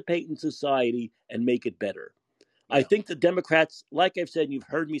participate in society and make it better. Yeah. I think the Democrats, like I've said, and you've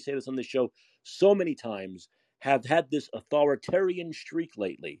heard me say this on the show so many times, have had this authoritarian streak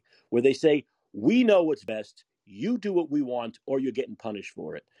lately where they say, we know what's best, you do what we want, or you're getting punished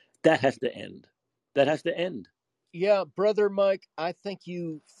for it. That has to end. That has to end. Yeah, brother Mike, I think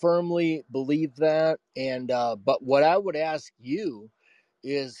you firmly believe that. And but what I would ask you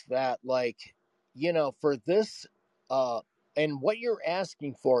is that, like, for this and what you're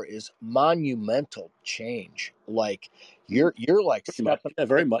asking for is monumental change. Like you're like Pretty much. stepping Yeah,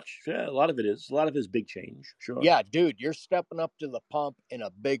 very much. Yeah, a lot of it is. A lot of it is big change. Sure. yeah, dude, you're stepping up to the pump in a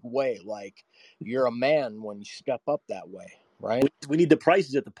big way. Like you're a man when you step up that way, right? We need the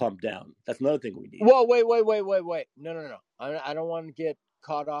prices at the pump down. That's another thing we need. Well, wait. No. I don't want to get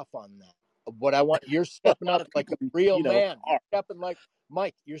caught off on that. What I want, you're A stepping lot up of like a people, real man. You're are. stepping like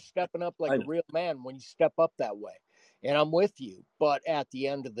Mike. You're stepping up like I a know. real man when you step up that way. And I'm with you. But at the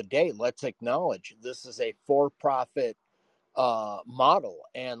end of the day, let's acknowledge this is a for-profit model.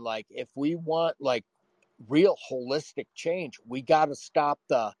 And like, if we want like real holistic change, we got to stop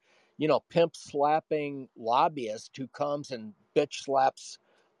the pimp slapping lobbyist who comes and bitch slaps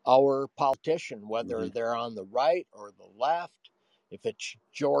our politician, whether they're on the right or the left. If it's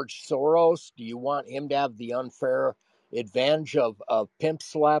George Soros, do you want him to have the unfair advantage of pimp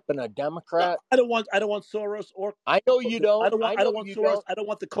slapping a Democrat? No, I don't want Soros or I know you don't. I don't want You Soros. don't. I don't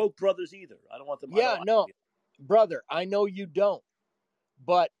want the Koch brothers either. I don't want them. I Yeah, don't no, brother, I know you don't.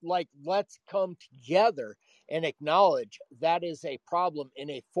 But let's come together and acknowledge that is a problem in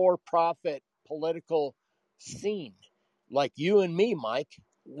a for-profit political scene. Like you and me, Mike,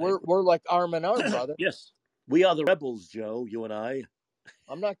 we're like arm in arm, brother. Yes, we are the rebels, Joe. You and I.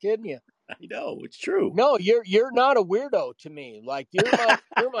 I'm not kidding you. I know it's true. No, you're not a weirdo to me. Like you're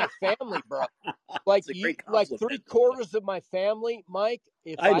my family, bro. Like It's a great like compliment. 3/4 of my family, Mike.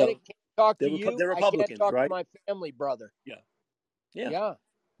 If I know. can't talk to you, They're I can't Republicans, talk right? to my family, brother. Yeah. Yeah.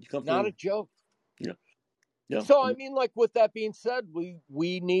 You come Not from a joke. Yeah. So I mean, like with that being said,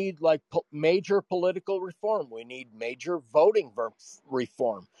 we need like major political reform. We need major voting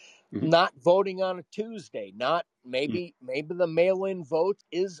reform. Not voting on a Tuesday. Not maybe the mail-in vote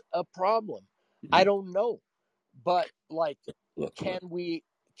is a problem. I don't know, but like, can we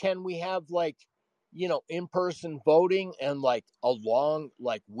have like in-person voting and like along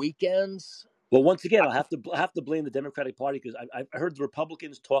like weekends? Well, once again, I have to blame the Democratic Party because I've heard the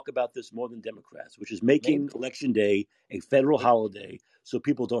Republicans talk about this more than Democrats, which is making Election Day a federal holiday so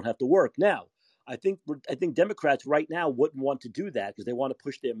people don't have to work. Now, I think Democrats right now wouldn't want to do that because they want to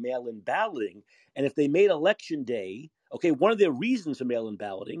push their mail-in balloting. And if they made Election Day, okay, one of their reasons for mail-in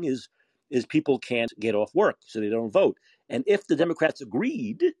balloting is people can't get off work, so they don't vote. And if the Democrats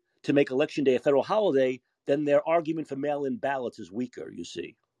agreed to make Election Day a federal holiday, then their argument for mail-in ballots is weaker, you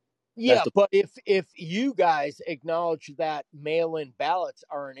see. Yeah, but if you guys acknowledge that mail-in ballots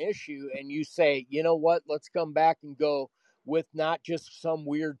are an issue and you say, you know what, let's come back and go with not just some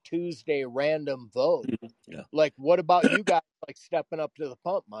weird Tuesday random vote. Yeah. Like, what about you guys like stepping up to the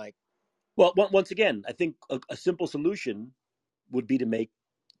pump, Mike? Well, once again, I think a simple solution would be to make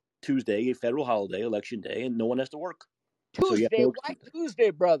Tuesday a federal holiday, Election Day, and no one has to work. Tuesday? Why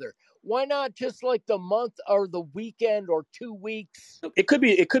Tuesday, brother? Why not just like the month or the weekend or 2 weeks? It could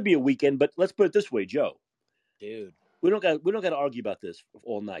be a weekend, but let's put it this way, Joe. Dude, we don't got to argue about this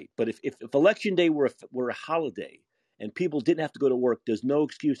all night. But if Election Day were a holiday and people didn't have to go to work, there's no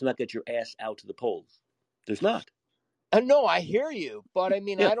excuse to not get your ass out to the polls. There's not. No, I hear you, but I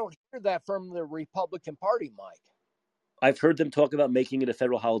mean, I don't hear that from the Republican Party, Mike. I've heard them talk about making it a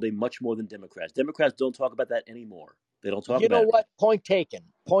federal holiday much more than Democrats. Democrats don't talk about that anymore. They don't talk about it. You know what? Point taken.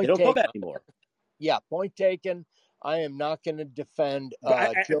 They don't talk about it anymore. Yeah, point taken. I am not going to defend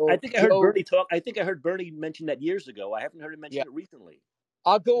Joe. I think I heard Bernie talk. I think I heard Bernie mention that years ago. I haven't heard him mention it recently.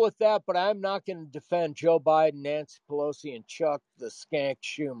 I'll go with that, but I'm not going to defend Joe Biden, Nancy Pelosi, and Chuck the Skank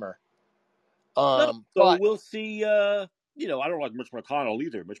Schumer. So we'll see. I don't like Mitch McConnell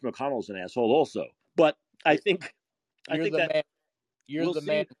either. Mitch McConnell's an asshole also. But I think man. You're the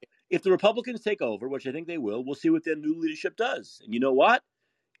man. If the Republicans take over, which I think they will, we'll see what their new leadership does. And you know what?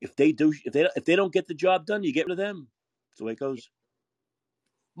 If they don't get the job done, you get rid of them. That's the way it goes.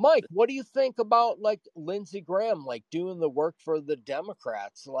 Mike, what do you think about like Lindsey Graham, like doing the work for the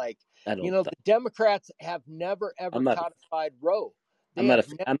Democrats? Like, the Democrats have never ever codified Roe. I'm not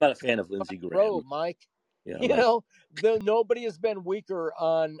a fan of Lindsey Graham. Roe, Mike. Yeah, nobody has been weaker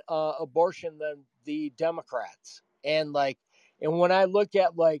on abortion than the Democrats. And when I look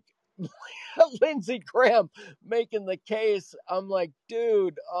at like Lindsey Graham making the case, I'm like,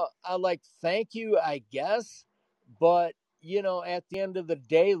 dude, I like, thank you, I guess. But, at the end of the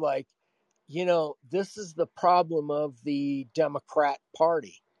day, like, this is the problem of the Democrat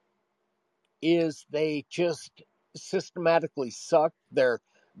Party is they just systematically suck. They're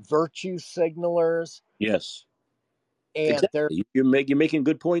virtue signalers. Yes. And exactly. You're making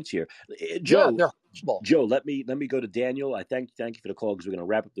good points here. Joe, Joe, let me go to Daniel. I thank you for the call because we're going to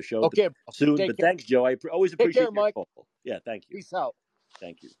wrap up the show soon. But thanks, Joe. I always appreciate your call. Yeah, thank you. Peace out.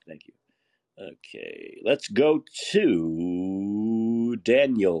 Thank you. Okay, let's go to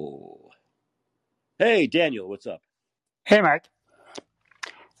Daniel. Hey, Daniel, what's up? Hey, Mike.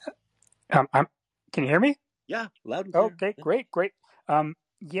 Can you hear me? Yeah, loud and clear. Okay, great. I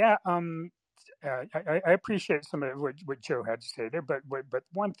appreciate some of what Joe had to say there, but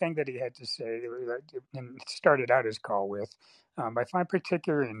one thing that he had to say, and started out his call with, I find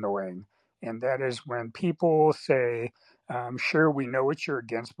particularly annoying, and that is when people say, sure, we know what you're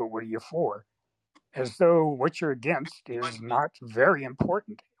against, but what are you for? As though what you're against is not very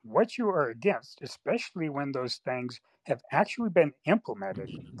important. What you are against, especially when those things have actually been implemented,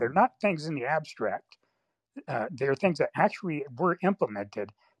 they're not things in the abstract. They're things that actually were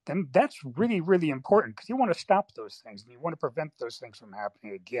implemented, then that's really, really important, because you want to stop those things and you want to prevent those things from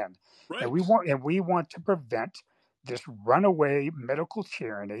happening again. Right. And we want to prevent this runaway medical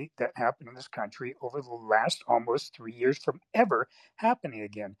tyranny that happened in this country over the last almost 3 years from ever happening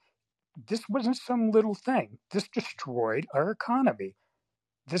again. This wasn't some little thing. This destroyed our economy.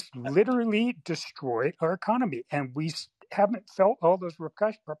 This literally destroyed our economy, and we haven't felt all those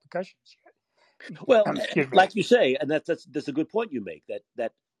repercussions yet. Well, Excuse me. like you say, and that's a good point you make.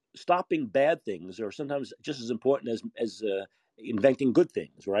 That stopping bad things are sometimes just as important as inventing good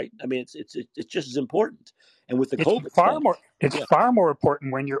things, right? I mean, it's just as important. And with the COVID stuff, It's yeah, far more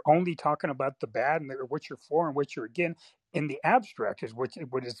important when you're only talking about the bad and what you're for and what you're against. In the abstract is what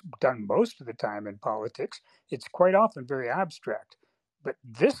is done most of the time in politics. It's quite often very abstract, but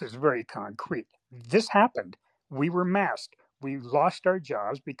this is very concrete. This happened. We were masked. We lost our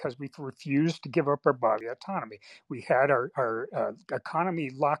jobs because we refused to give up our body autonomy. We had our economy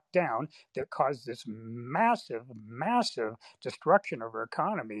locked down that caused this massive, massive destruction of our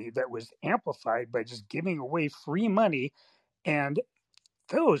economy that was amplified by just giving away free money. And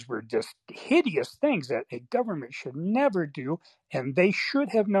those were just hideous things that a government should never do, and they should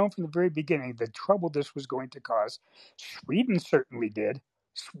have known from the very beginning the trouble this was going to cause. Sweden certainly did.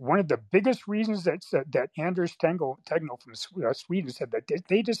 One of the biggest reasons that Anders Tegnell from Sweden said that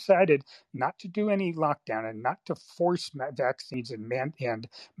they decided not to do any lockdown and not to force vaccines and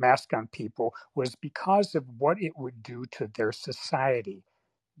mask on people was because of what it would do to their society.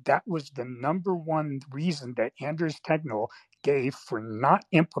 That was the number one reason that Anders Tegnell gave for not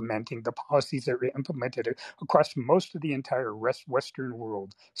implementing the policies that were implemented across most of the entire Western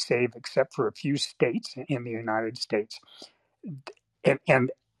world, save except for a few states in the United States.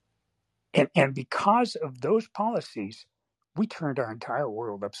 And because of those policies, we turned our entire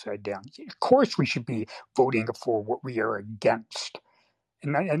world upside down. Of course, we should be voting for what we are against.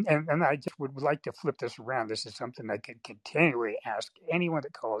 And I just would like to flip this around. This is something I could continually ask anyone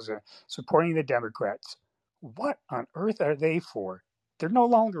that calls supporting the Democrats. What on earth are they for? They're no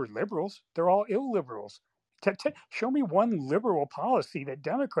longer liberals. They're all illiberals. Show me one liberal policy that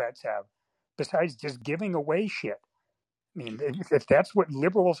Democrats have besides just giving away shit. I mean, if that's what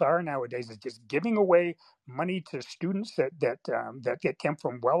liberals are nowadays, is just giving away money to students that come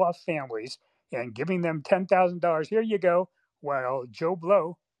from well-off families and giving them $10,000. Here you go. While Joe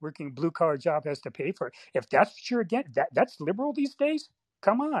Blow, working blue-collar job, has to pay for it. If that's what you're against, that's liberal these days.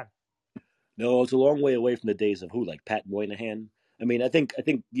 Come on. no, it's a long way away from the days of like Pat Moynihan. I mean, I think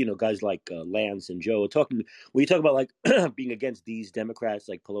guys like Lance and Joe are talking. When you talk about like being against these Democrats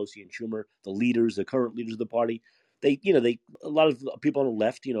like Pelosi and Schumer, the current leaders of the party, they a lot of people on the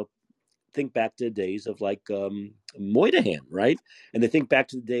left, think back to the days of like Moynihan, right? And they think back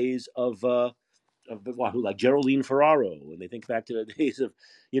to the days of like Geraldine Ferraro, and they think back to the days of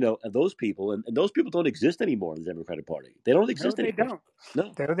of those people, and those people don't exist anymore in the Democratic Party. They don't exist No, they anymore.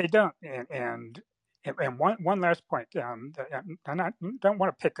 don't. No. No, they don't. And one last point. I don't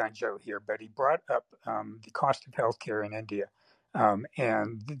want to pick on Joe here, but he brought up the cost of healthcare in India.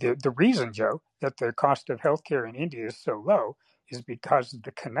 And the reason, Joe, that the cost of healthcare in India is so low is because of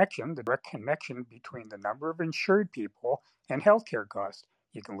the direct connection between the number of insured people and healthcare costs.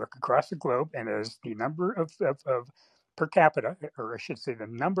 You can look across the globe, and as the number of per capita, or I should say the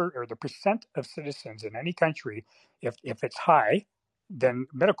number or the percent of citizens in any country, if it's high, then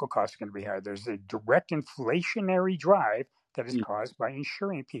medical costs are going to be higher. There's a direct inflationary drive that is caused by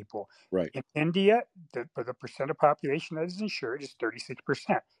insuring people. Right. In India, the percent of population that is insured is 36%.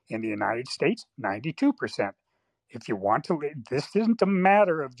 In the United States, 92%. If you want to, this isn't a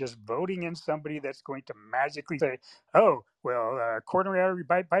matter of just voting in somebody that's going to magically say, oh, well, coronary artery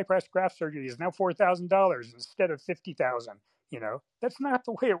bypass graft surgery is now $4,000 instead of $50,000. That's not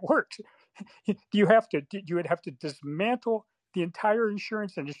the way it works. You would have to dismantle the entire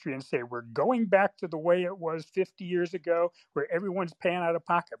insurance industry and say we're going back to the way it was 50 years ago, where everyone's paying out of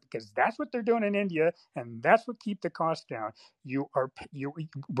pocket, because that's what they're doing in India, and that's what keep the cost down.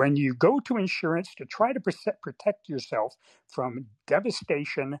 When you go to insurance to try to protect yourself from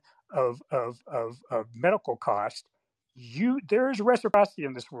devastation of medical cost, there is reciprocity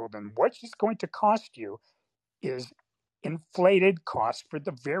in this world, and what's it's going to cost you is inflated costs for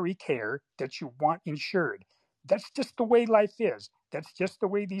the very care that you want insured. That's just the way life is. That's just the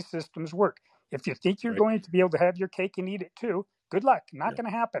way these systems work. If you think you're going to be able to have your cake and eat it too, good luck. Not going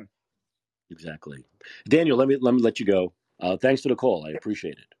to happen. Exactly. Daniel, let me let you go. Thanks for the call. I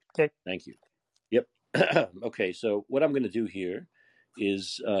appreciate it. Okay. Thank you. Yep. Okay. So what I'm going to do here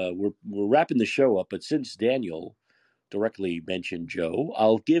is we're wrapping the show up, but since Daniel directly mentioned Joe,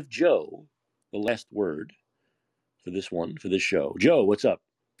 I'll give Joe the last word for this show. Joe, what's up?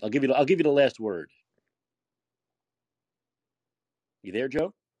 I'll give you the last word. You there,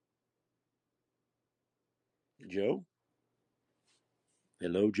 Joe? Joe?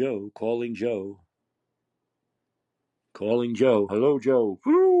 Hello, Joe. Calling Joe. Calling Joe. Hello, Joe.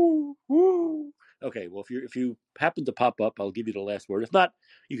 Woo, woo. Okay, well, if you happen to pop up, I'll give you the last word. If not,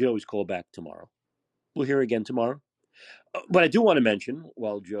 you can always call back tomorrow. We'll hear again tomorrow. What I do want to mention,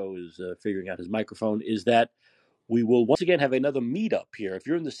 while Joe is figuring out his microphone, is that we will once again have another meetup here. If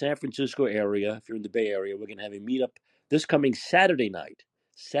you're in the San Francisco area, if you're in the Bay Area, we're going to have a meetup this coming Saturday night,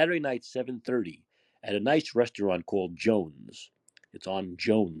 7:30, at a nice restaurant called Jones. It's on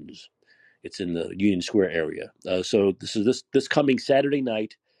Jones. It's in the Union Square area. So this coming Saturday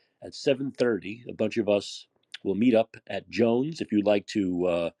night at 7:30. A bunch of us will meet up at Jones. If you'd like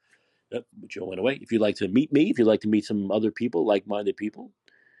to, Joe went away. If you'd like to meet me, if you'd like to meet some other people, like-minded people,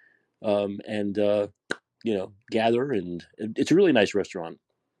 and gather. And it's a really nice restaurant.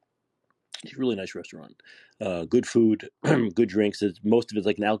 It's a really nice restaurant. Good food, good drinks. Most of it's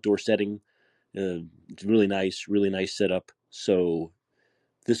like an outdoor setting. It's really nice setup. So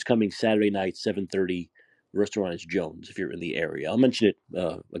this coming Saturday night, 7:30, the restaurant is Jones. If you're in the area, I'll mention it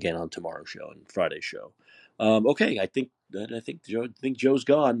again on tomorrow's show and Friday's show. Okay, I think Joe's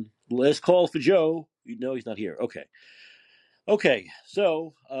gone. Last call for Joe. You know he's not here. Okay.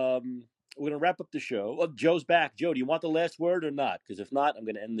 So we're gonna wrap up the show. Oh, Joe's back. Joe, do you want the last word or not? Because if not, I'm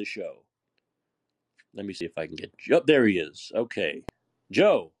gonna end the show. Let me see if I can get Joe. There he is. Okay,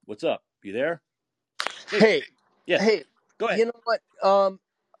 Joe, what's up? You there? Hey, Yeah. hey, Go ahead.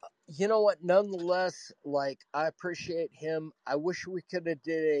 you know what? Nonetheless, like, I appreciate him. I wish we could have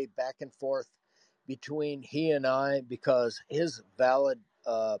did a back and forth between he and I, because his valid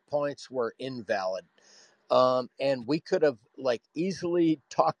points were invalid. And we could have like easily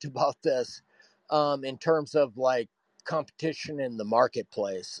talked about this in terms of like competition in the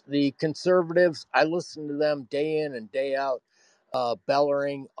marketplace. The conservatives, I listen to them day in and day out,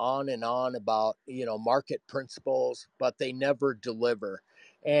 bellowing on and on about market principles, but they never deliver.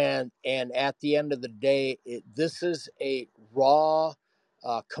 And at the end of the day, this is a raw,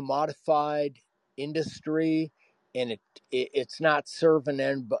 commodified industry, and it's not serving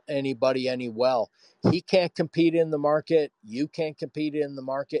anybody any well. He can't compete in the market. You can't compete in the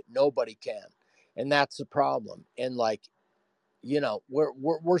market. Nobody can, and that's the problem. And like,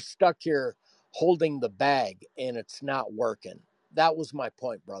 we're stuck here holding the bag, and it's not working. That was my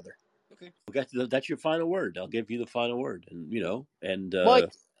point, brother. Okay. That's your final word. I'll give you the final word,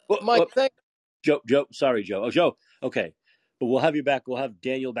 Mike, thank. Joe. Sorry, Joe. Oh, Joe. Okay, but we'll have you back. We'll have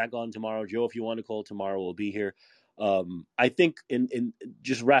Daniel back on tomorrow. Joe, if you want to call tomorrow, we'll be here. I think in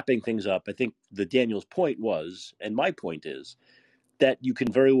just wrapping things up, I think the Daniel's point was, and my point is, that you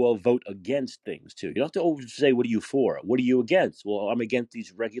can very well vote against things too. You don't have to always say, what are you for? What are you against? Well, I'm against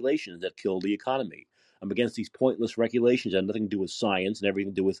these regulations that kill the economy. I'm against these pointless regulations that have nothing to do with science and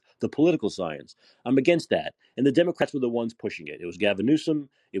everything to do with the political science. I'm against that. And the Democrats were the ones pushing it. It was Gavin Newsom.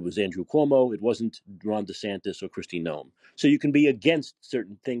 It was Andrew Cuomo. It wasn't Ron DeSantis or Kristi Noem. So you can be against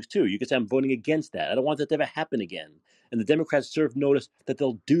certain things too. You can say, I'm voting against that. I don't want that to ever happen again. And the Democrats serve notice that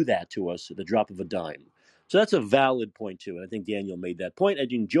they'll do that to us at the drop of a dime. So that's a valid point, too. And I think Daniel made that point. I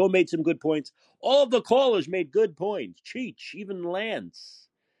think Joe made some good points. All of the callers made good points. Cheech, even Lance,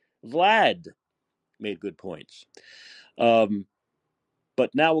 Vlad made good points. But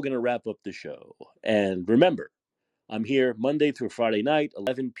now we're going to wrap up the show. And remember, I'm here Monday through Friday night,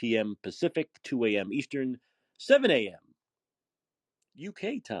 11 p.m. Pacific, 2 a.m. Eastern, 7 a.m.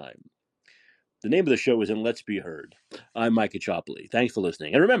 UK time. The name of the show is In Let's Be Heard. I'm Micah Chopley. Thanks for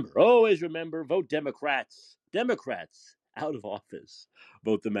listening. And remember, always remember, vote Democrats. Democrats out of office.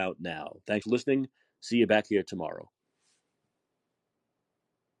 Vote them out now. Thanks for listening. See you back here tomorrow.